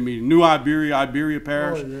committee meeting. New Iberia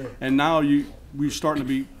Parish, yeah. and now we're starting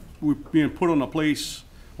to we're being put on a place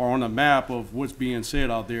or on a map of what's being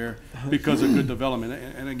said out there because of good development.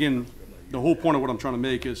 And again, the whole point of what I'm trying to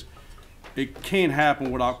make is it can't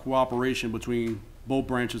happen without cooperation between both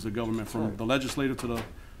branches of government, from the legislative to the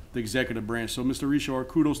executive branch. So, Mr. Richard,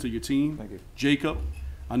 kudos to your team. Thank you. Jacob,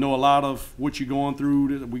 I know a lot of what you're going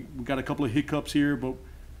through. We got a couple of hiccups here, but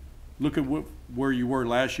look at where you were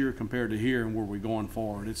last year compared to here and where we're going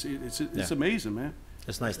forward. It's amazing, man.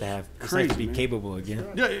 It's nice to have. It's Crazy, nice to be man. capable again.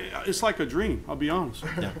 Yeah, it's like a dream. I'll be honest.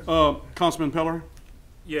 Yeah. Councilman Peller.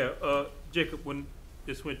 Yeah, Jacob, when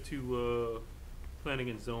this went to planning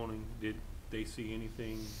and zoning, did they see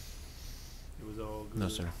anything? It was all good? No,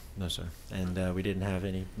 sir. No, sir. And we didn't have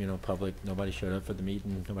any, public. Nobody showed up for the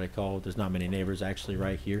meeting. Nobody called. There's not many neighbors actually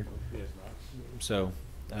right here. Yes. So,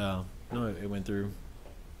 no, it went through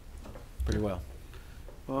pretty well.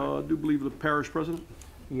 I do believe the parish president.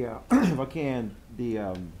 Yeah, if I can,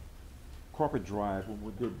 the Corporate Drive, when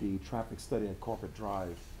we did the traffic study at Corporate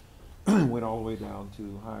Drive, went all the way down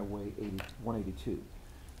to Highway 182.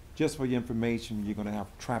 Just for your information, you're going to have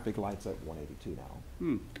traffic lights at 182 now.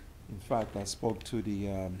 In fact, I spoke to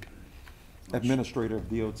the administrator of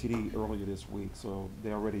DOTD earlier this week, so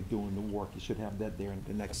they're already doing the work. You should have that there in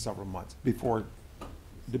the next several months, before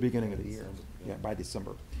the beginning of the year, yeah, by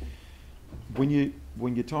December. When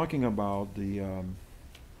you're talking about the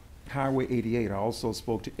Highway 88, I also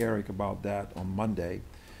spoke to Eric about that on Monday,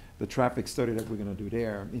 the traffic study that we're going to do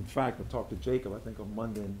there. In fact, I talked to Jacob, I think on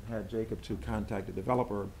Monday, and had Jacob to contact the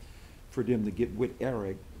developer for them to get with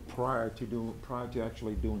Eric prior to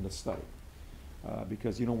actually doing the study,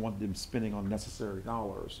 because you don't want them spending unnecessary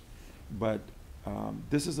dollars. But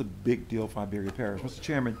this is a big deal for Iberia Parish. Mr.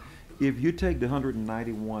 Chairman, if you take the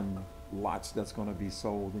 191 lots that's going to be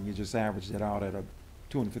sold and you just average that out at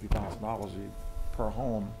 $250,000 per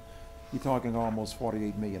home, you're talking almost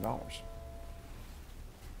 $48 million.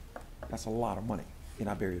 That's a lot of money in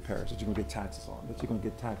Iberia Parish that you're going to get taxes on, that you're going to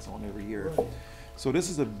get taxed on every year. So this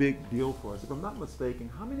is a big deal for us. If I'm not mistaken,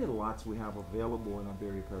 how many lots we have available in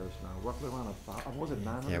Iberia Parish now? Roughly around 1,000, was it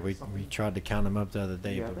 900? Yeah, we tried to count them up the other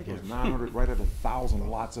day. Yeah, I but think it was 900, right at 1,000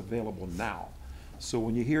 lots available now. So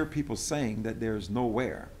when you hear people saying that there's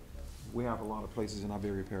nowhere, we have a lot of places in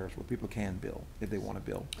Iberia Parish where people can build if they want to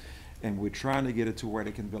build. And we're trying to get it to where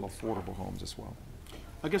they can build affordable homes as well.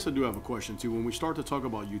 I guess I do have a question too. When we start to talk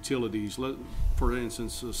about utilities, for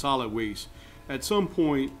instance, solid waste, at some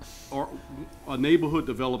point, a neighborhood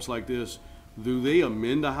develops like this, do they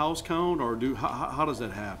amend the house count, or how does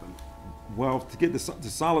that happen? Well, to get the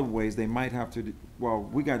solid waste, they might have to, well,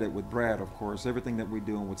 we got it with Brad, of course. Everything that we're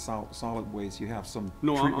doing with solid waste, you have some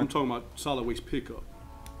No, I'm treatment. talking about solid waste pickup.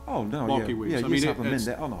 Oh, no, bulky yeah. waste. Yeah, I you mean, just have to amend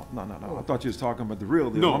it's- that. Oh, no. I thought you was talking about the real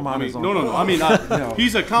deal. No, My mind I is mean, on- no. I mean,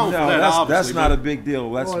 he's accounting for that, that's obviously, not but- a big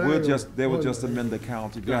deal. That's, they will just amend the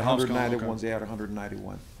count. If you Yeah, got house count, 191, okay. they add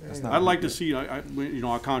 191. That's not a I'd big like to deal. see,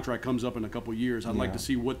 our contract comes up in a couple of years. I'd like Yeah. to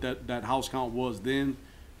see what that house count was then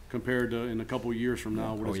compared to in a couple of years from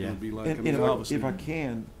now, what it's going to be like. I And mean, obviously- if I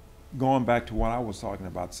can, going back to what I was talking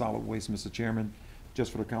about, solid waste, Mr. Chairman,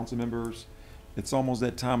 just for the council members, it's almost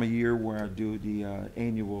that time of year where I do the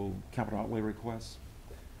annual capital outlay requests.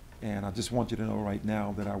 And I just want you to know right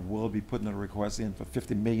now that I will be putting a request in for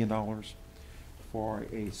 $50 million for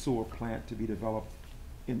a sewer plant to be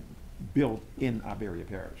built in Iberia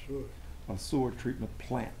Parish. A sewer treatment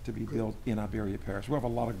plant to be built in Iberia Parish. We have a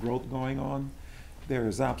lot of growth going on. There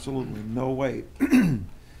is absolutely no way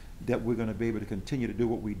that we're going to be able to continue to do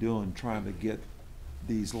what we do and trying to get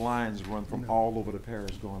these lines run from all over the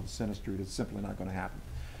parish going to Center Street. It's simply not going to happen.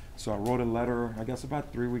 So I wrote a letter, I guess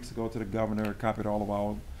about 3 weeks ago, to the governor, copied all of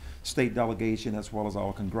our state delegation as well as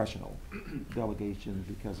our congressional delegation,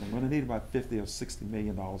 because I'm going to need about $50 or $60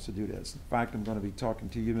 million to do this. In fact, I'm going to be talking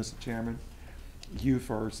to you, Mr. Chairman, you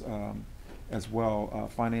first, as well,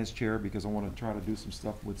 Finance Chair, because I want to try to do some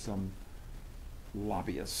stuff with some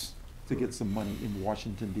lobbyists to get some money in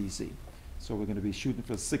Washington, D.C. So we're going to be shooting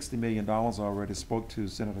for $60 million. I already spoke to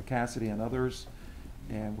Senator Cassidy and others,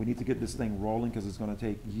 and we need to get this thing rolling because it's going to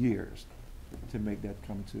take years to make that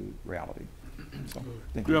come to reality. So,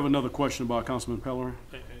 thank Do you you. have another question about Councilman Peller?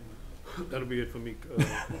 And that'll be it for me,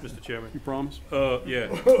 Mr. Chairman. You promise? Yeah.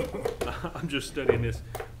 I'm just studying this.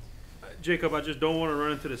 Jacob, I just don't want to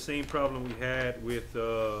run into the same problem we had with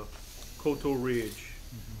Coteau Ridge.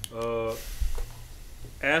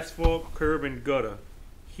 Asphalt, curb, and gutter.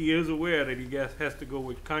 He is aware that he has to go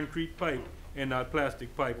with concrete pipe and not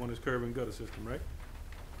plastic pipe on his curb and gutter system, right?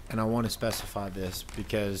 And I want to specify this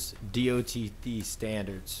because DOTD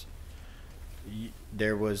standards,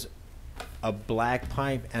 there was a black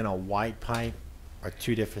pipe and a white pipe are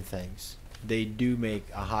two different things. They do make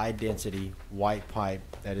a high density white pipe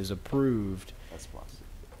that is approved. That's plastic.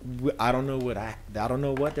 I don't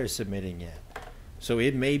know what they're submitting yet. So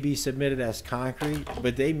it may be submitted as concrete,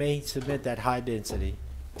 but they may submit that high density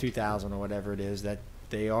 2,000 or whatever it is that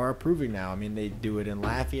they are approving now. I mean, they do it in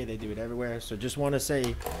Lafayette, they do it everywhere. So just want to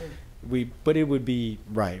say but it would be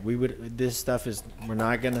right. This stuff is, we're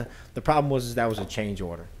not gonna, the problem was that was a change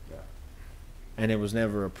order. And it was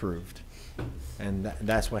never approved. And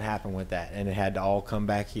that's what happened with that. And it had to all come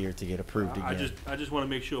back here to get approved again. I just want to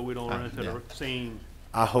make sure we don't run into the same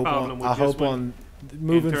I hope problem with this one.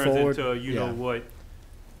 Moving It turns forward, into, you know what.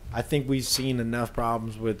 I think we've seen enough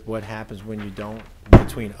problems with what happens when you don't,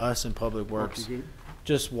 between us and Public Works,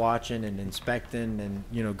 just watching and inspecting and,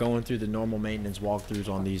 you know, going through the normal maintenance walkthroughs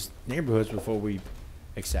on these neighborhoods before we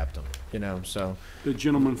accept them, you know, so. The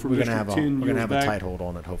gentleman from we're gonna District have 10 we're gonna yields have a back. tight hold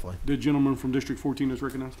on it, hopefully. The gentleman from District 14 is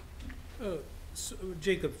recognized.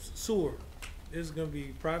 Jacob, sewer, this is gonna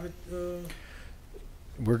be private,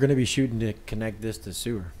 We're gonna be shooting to connect this to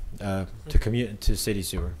sewer, to city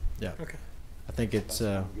sewer, yeah. Okay. I think it's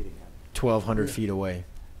 1,200 feet away.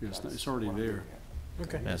 Yes, it's already there.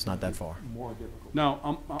 Okay. Yeah, it's not that far.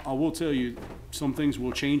 Now, I will tell you, some things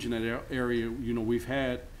will change in that area. You know, we've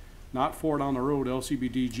had, not far down the road,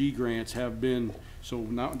 LCBDG grants have been, so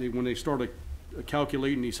now when they started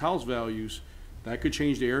calculating these house values, that could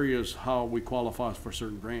change the areas how we qualify for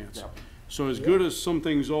certain grants. So as good as some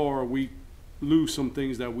things are, we lose some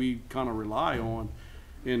things that we kind of rely on.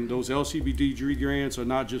 And those LCBDG grants are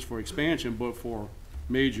not just for expansion, but for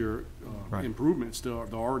major improvements to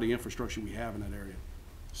the already infrastructure we have in that area.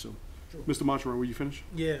 So, Mr. Monterey, will you finish?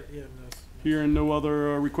 yeah, no. Hearing no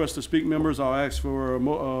other requests to speak, members, I'll ask for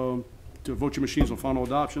to vote your machines on final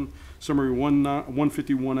adoption. Summary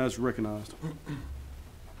 151 as recognized.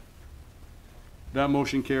 That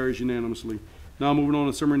motion carries unanimously. Now moving on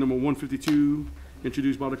to summary number 152,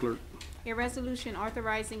 introduced by the clerk. A resolution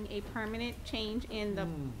authorizing a permanent change in the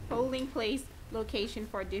polling place location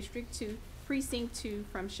for District 2, Precinct 2,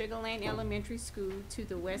 from Sugarland Elementary School to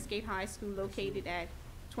the Westgate High School located at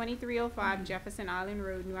 2305 Jefferson Island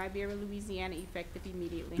Road, New Iberia, Louisiana, effective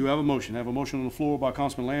immediately. Do I have a motion? I have a motion on the floor by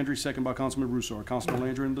Councilman Landry, second by Councilman Broussard. Councilman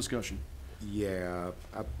Landry in discussion. Yeah,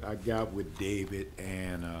 I got with David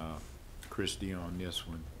and Christie on this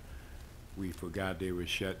one. We forgot they were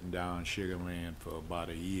shutting down Sugarland for about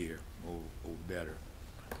a year or better.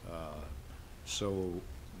 So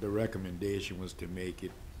the recommendation was to make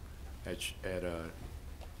it at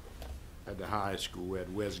the high school at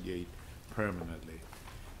Westgate permanently,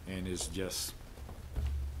 and it's just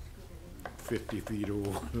 50 feet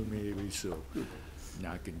over maybe. So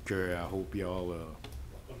I concur. I hope y'all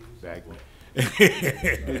back me.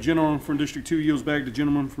 The gentleman from District 2 yields back. The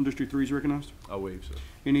gentleman from District 3 is recognized. I waive, sir.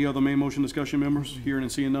 Any other main motion discussion, members? Hearing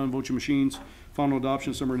and seeing none, vote your machines. Final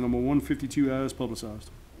adoption, summary number 152 as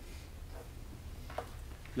publicized.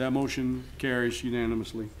 That motion carries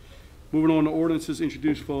unanimously. Moving on to ordinances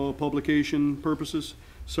introduced for publication purposes.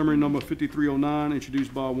 Summary number 5309,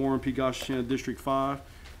 introduced by Warren P. Goshchan, District 5.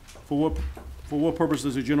 For what purpose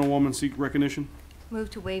does the gentlewoman seek recognition? Move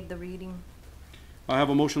to waive the reading. I have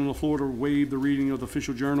a motion on the floor to waive the reading of the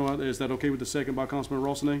official journal. Is that okay with the second by Councilman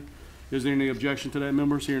Rossini? Is there any objection to that,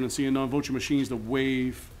 members? Hearing and seeing none, vote your machines to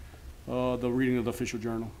waive the reading of the official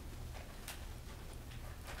journal.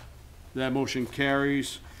 That motion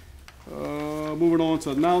carries. Moving on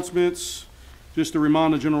to announcements. Just to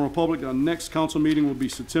remind the general public, our next council meeting will be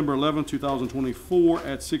September 11, 2024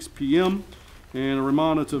 at 6 p.m. And a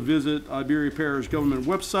reminder to visit Iberia Parish Government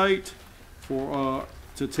website for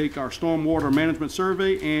to take our stormwater management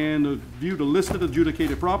survey and view the listed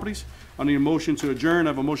adjudicated properties. I need a motion to adjourn. I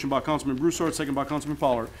have a motion by Councilman Broussard, second by Councilman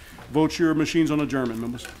Pollard. Vote your machines on adjournment,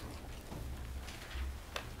 members.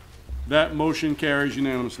 That motion carries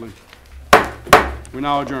unanimously. We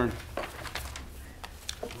now adjourn.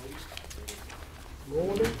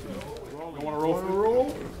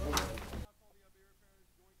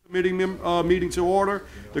 Meeting to order.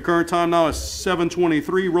 The current time now is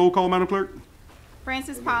 7:23. Roll call, Madam Clerk.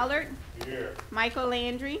 Francis Pollard. Here. Michael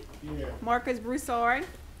Landry. Here. Marcus Broussard.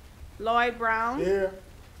 Lloyd Brown. Here.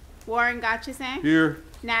 Warren Gottschalk. Here.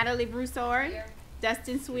 Natalie Broussard.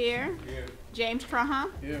 Dustin Swear. James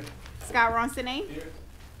Trahan. Scott Ronsonet.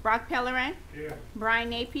 Brock Pellerin.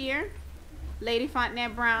 Brian Napier. Lady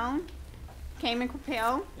Fontenette Brown. Cayman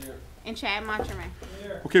Capel. And Chad Monterey.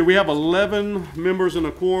 Okay, we have 11 members in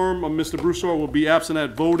a quorum. Mr. Broussard will be absent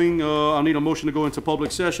at voting. I need a motion to go into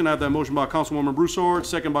public session. I have that motion by Councilwoman Broussard,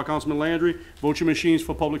 second by Councilman Landry. Vote your machines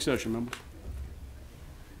for public session, members.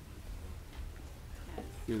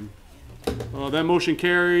 That motion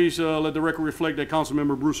carries. Let the record reflect that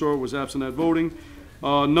Councilmember Broussard was absent at voting.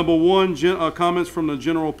 Number one, comments from the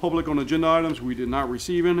general public on agenda items. We did not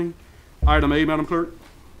receive any. Item A, Madam Clerk.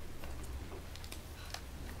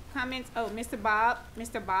 Comments, Mr. Bob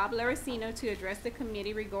Laricino to address the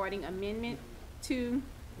committee regarding amendment to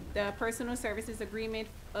the personal services agreement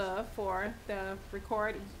for the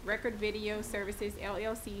Record Video Services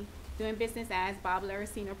LLC, doing business as Bob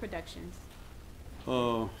Laricino Productions.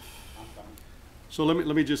 So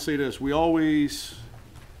let me just say this. We always,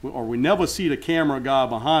 or we never see the camera guy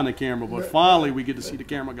behind the camera, but finally we get to see the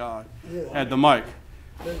camera guy at the mic.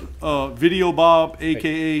 Video Bob,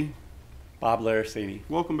 AKA Bob Laricini.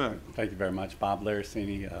 Welcome back. Thank you very much. Bob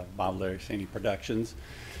Laricini, Bob Laricini Productions.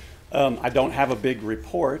 I don't have a big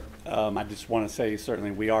report. I just want to say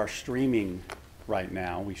certainly we are streaming right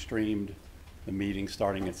now. We streamed the meeting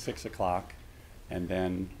starting at 6 o'clock, and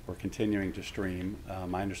then we're continuing to stream.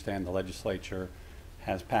 I understand the legislature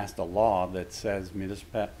has passed a law that says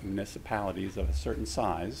municipalities of a certain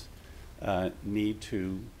size need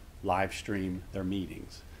to live stream their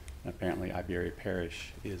meetings. And apparently Iberia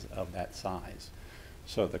Parish is of that size.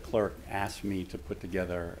 So the clerk asked me to put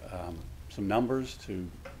together some numbers to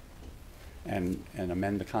and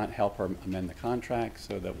help her amend the contract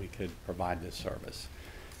so that we could provide this service.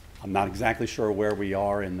 I'm not exactly sure where we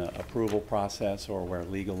are in the approval process or where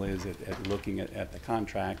legal is at looking at the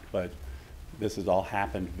contract, but this has all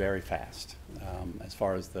happened very fast. As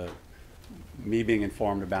far as me being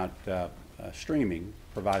informed about streaming,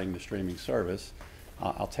 providing the streaming service,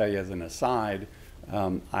 I'll tell you as an aside,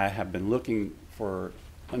 I have been looking for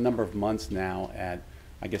a number of months now at,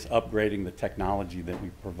 I guess, upgrading the technology that we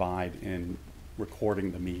provide in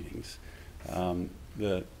recording the meetings.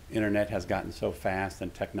 The internet has gotten so fast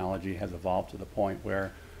and technology has evolved to the point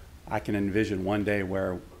where I can envision one day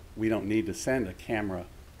where we don't need to send a camera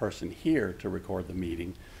person here to record the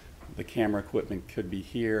meeting. The camera equipment could be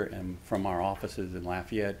here, and from our offices in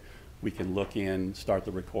Lafayette, we can look in, start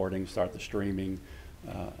the recording, start the streaming,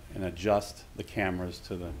 and adjust the cameras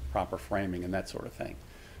to the proper framing and that sort of thing.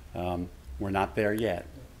 We're not there yet.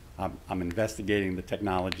 I'm investigating the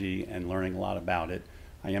technology and learning a lot about it.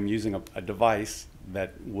 I am using a device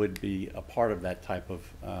that would be a part of that type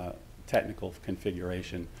of technical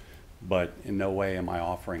configuration, but in no way am I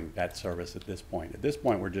offering that service at this point. At this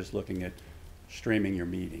point, we're just looking at streaming your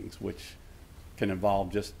meetings, which can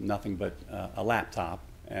involve just nothing but a laptop,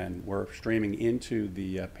 and we're streaming into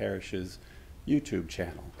the parish's YouTube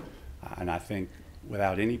channel. And I think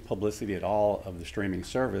without any publicity at all of the streaming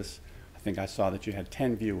service, I think I saw that you had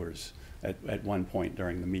 10 viewers at one point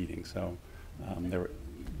during the meeting. So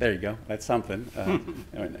there you go. That's something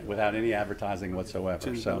without any advertising whatsoever.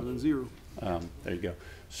 10,000. There you go.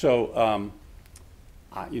 So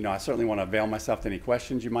I certainly want to avail myself to any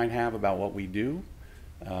questions you might have about what we do,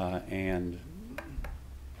 and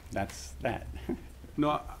that's that.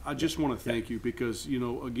 No, I just want to thank you because,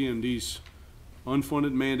 again, these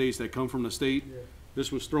unfunded mandates that come from the state,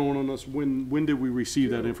 this was thrown on us. When did we receive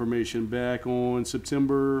that information? Back on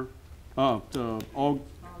September, August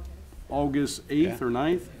 8th or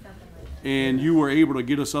 9th? And you were able to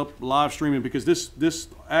get us up live streaming because this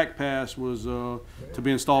Act Pass was to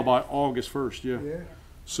be installed by August 1st, yeah.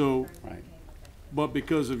 So, but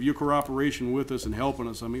because of your cooperation with us and helping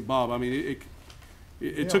us, I mean, Bob, I mean,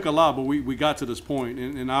 it took a lot, but we got to this point,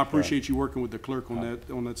 and I appreciate you working with the clerk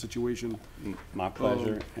on that situation. My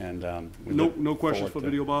pleasure. And no questions for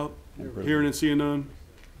Video Bob? Hearing and seeing none?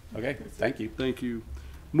 Okay, thank you. Thank you.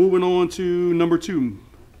 Moving on to number 2,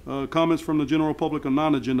 comments from the general public on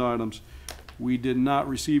non-agenda items. We did not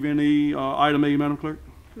receive any. Item A, Madam Clerk.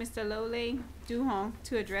 Mr. Lole Duhon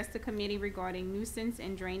to address the committee regarding nuisance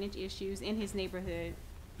and drainage issues in his neighborhood.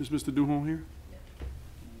 Is Mr. Duhon here?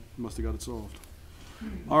 Must have got it solved.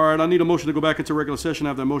 All right, I need a motion to go back into regular session. I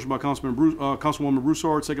have that motion by Councilwoman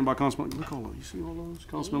Broussard, second by Councilman, what do we call it? You see all those?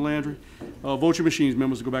 Councilman Landry. Vote your machines,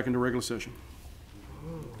 members, to go back into regular session.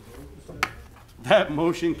 That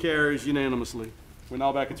motion carries unanimously. We're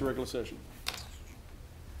now back into regular session.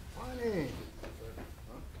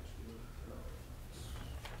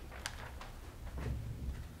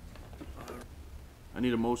 I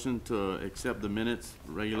need a motion to accept the minutes,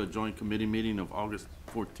 regular joint committee meeting of August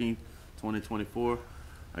 14th, 2024.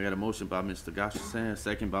 I got a motion by Mr. Gachassin,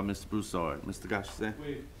 second by Mr. Broussard. Mr. Gachassin?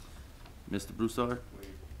 Mr. Broussard?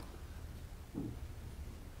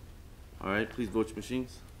 All right, please vote your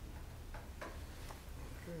machines.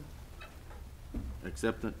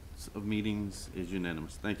 Acceptance of meetings is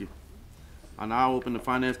unanimous. Thank you. I now open the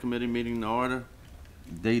Finance Committee meeting to order.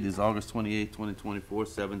 Date is August 28, 2024,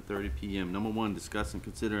 7:30 p.m. Number 1, discuss and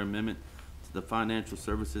consider amendment to the financial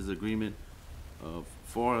services agreement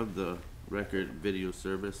for the Record Video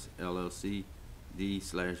Service LLC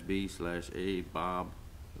D/B/A Bob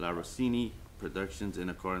Larosini Productions in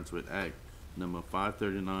accordance with Act number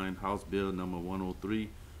 539, House Bill number 103,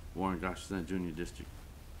 Warren Goshenson Jr. District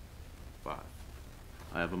 5.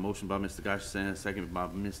 I have a motion by Mr. Goshenson, second by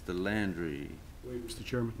Mr. Landry. Wait, Mr.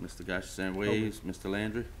 Chairman. Mr. Goshenson waives. Mr.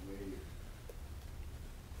 Landry?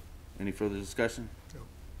 Any further discussion? No.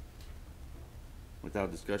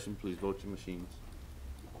 Without discussion, please vote your machines.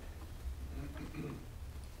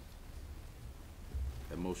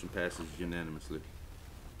 That motion passes unanimously.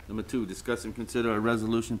 Number 2, discuss and consider a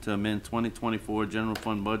resolution to amend 2024 general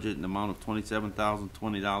fund budget in the amount of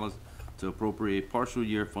 $27,020 to appropriate partial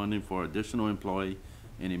year funding for additional employee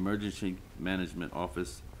in Emergency Management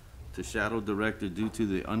Office to shadow director due to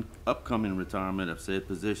the upcoming retirement of said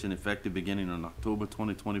position effective beginning on October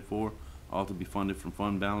 2024, all to be funded from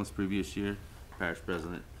fund balance previous year. Parish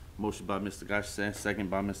President. Motion by Mr. Goshenson, second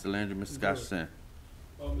by Mr. Landry. Mr. Goshenson.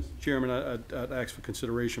 Mr. Chairman, I'd ask for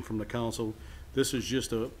consideration from the council. This is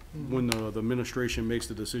just when the administration makes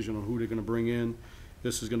the decision on who they're gonna bring in.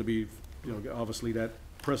 This is gonna be, you know, obviously that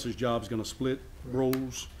press's job is gonna split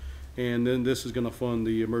roles. And then this is gonna fund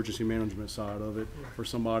the emergency management side of it for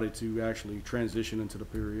somebody to actually transition into the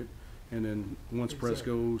period. And then once press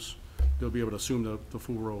goes, they'll be able to assume the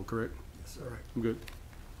full role, correct? Yes, sir. I'm good.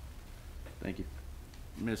 Thank you.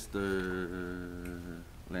 Mr.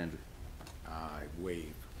 Landry. I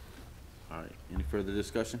waive. All right, any further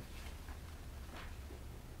discussion?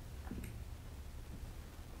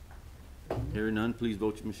 Hearing none, please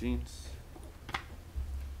vote your machines.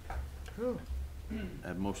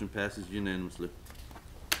 That motion passes unanimously.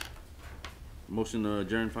 Motion to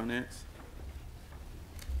adjourn finance.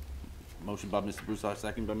 Motion by Mr. Broussard,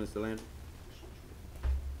 second by Mr. Landry.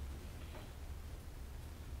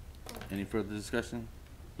 Any further discussion?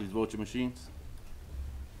 Please vote your machines.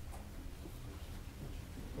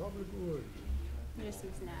 Public Works. Yes,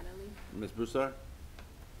 Ms. Natalie. Ms. Broussard?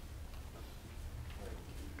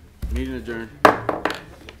 Meeting adjourned.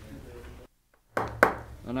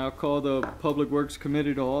 I now call the Public Works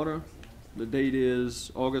Committee to order. The date is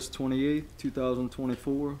August 28th,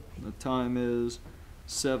 2024. The time is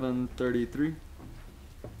 7:33.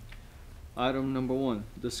 Item number 1,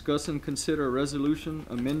 discuss and consider a resolution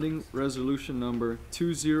amending resolution number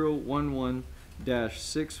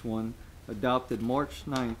 2011-61 adopted March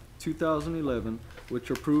 9th, 2011, which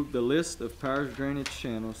approved the list of parish drainage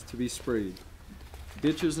channels to be sprayed,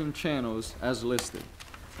 ditches and channels as listed,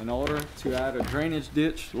 in order to add a drainage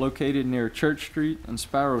ditch located near Church Street and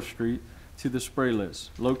Sparrow Street to the spray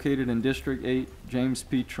list, located in District 8, James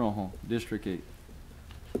P. Tronho, District 8.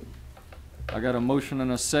 I got a motion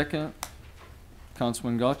and a second.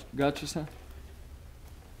 Councilman Gotchison?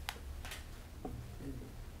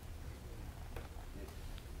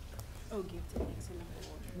 Oh, give to the next one.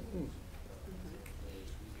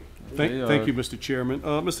 Thank you, Mr. Chairman.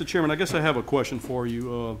 Mr. Chairman, I guess I have a question for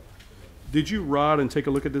you. Did you ride and take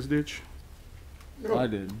a look at this ditch? I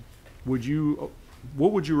did.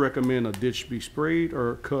 What would you recommend, a ditch be sprayed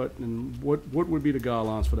or cut, and what would be the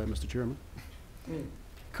guidelines for that, Mr. Chairman?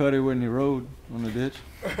 Cut it when you rode on the ditch.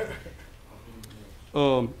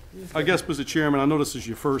 I guess, Mr. Chairman, I know this is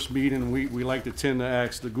your first meeting. We like to tend to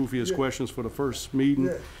ask the goofiest questions for the first meeting.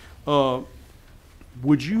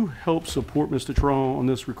 Would you help support Mr. Tron on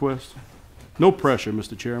this request? No pressure,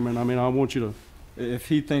 Mr. Chairman. I mean, I want you to. If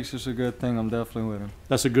he thinks it's a good thing, I'm definitely with him.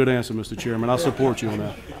 That's a good answer, Mr. Chairman. I'll support you on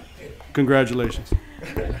that. Congratulations.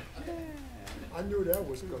 I knew that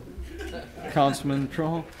was coming. Councilman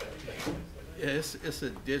Tron? Yeah, it's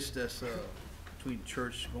a ditch that's between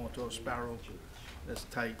Church going to a Sparrow. That's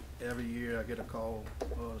tight. Every year I get a call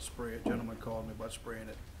to spray it. A gentleman called me about spraying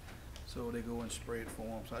it. So they go and spray it for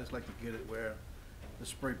them. So I just like to get it where the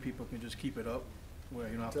spray people can just keep it up, where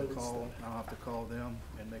you don't have to call, I don't have to call them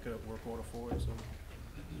and make a work order for it. So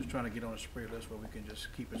just trying to get on a spray list where we can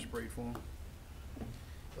just keep it sprayed for them.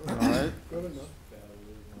 All right. Good enough.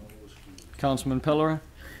 Councilman Pellerin?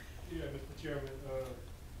 Yeah, Mr. Chairman,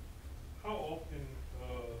 how often,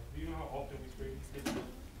 do you know how often we spray these ditches?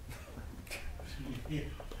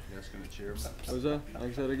 That's gonna cheer him. What was that?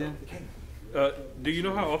 Ask that again? Do you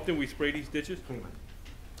know how often we spray these ditches?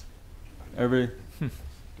 Every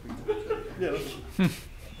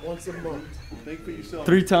Once a month. Think for yourself.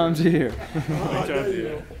 3 times a year. 3 times a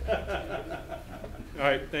year. All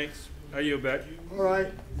right, thanks. I yield back. All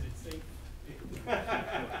right.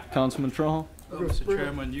 Councilman Tron? Mr.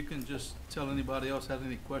 Chairman, you can just tell anybody else has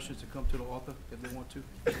any questions to come to the author if they want to.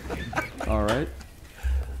 All right.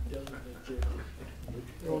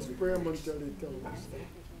 Don't spray them until they tell us.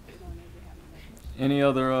 Any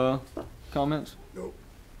other comments? Nope.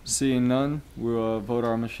 Seeing none, we'll vote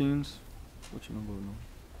our machines. What you gonna vote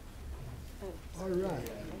on? All right.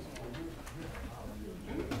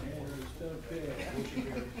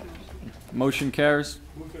 Motion carries.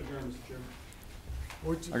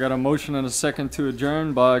 I got a motion and a second to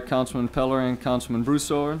adjourn by Councilman Peller and Councilman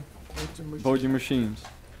Broussard. Vote your machines.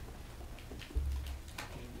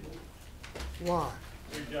 Why?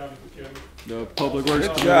 The Public Works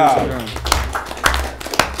Good Committee is job. adjourned.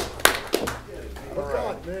 What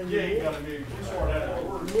God, man? Yeah, you gotta be, you sworn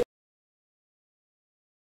that.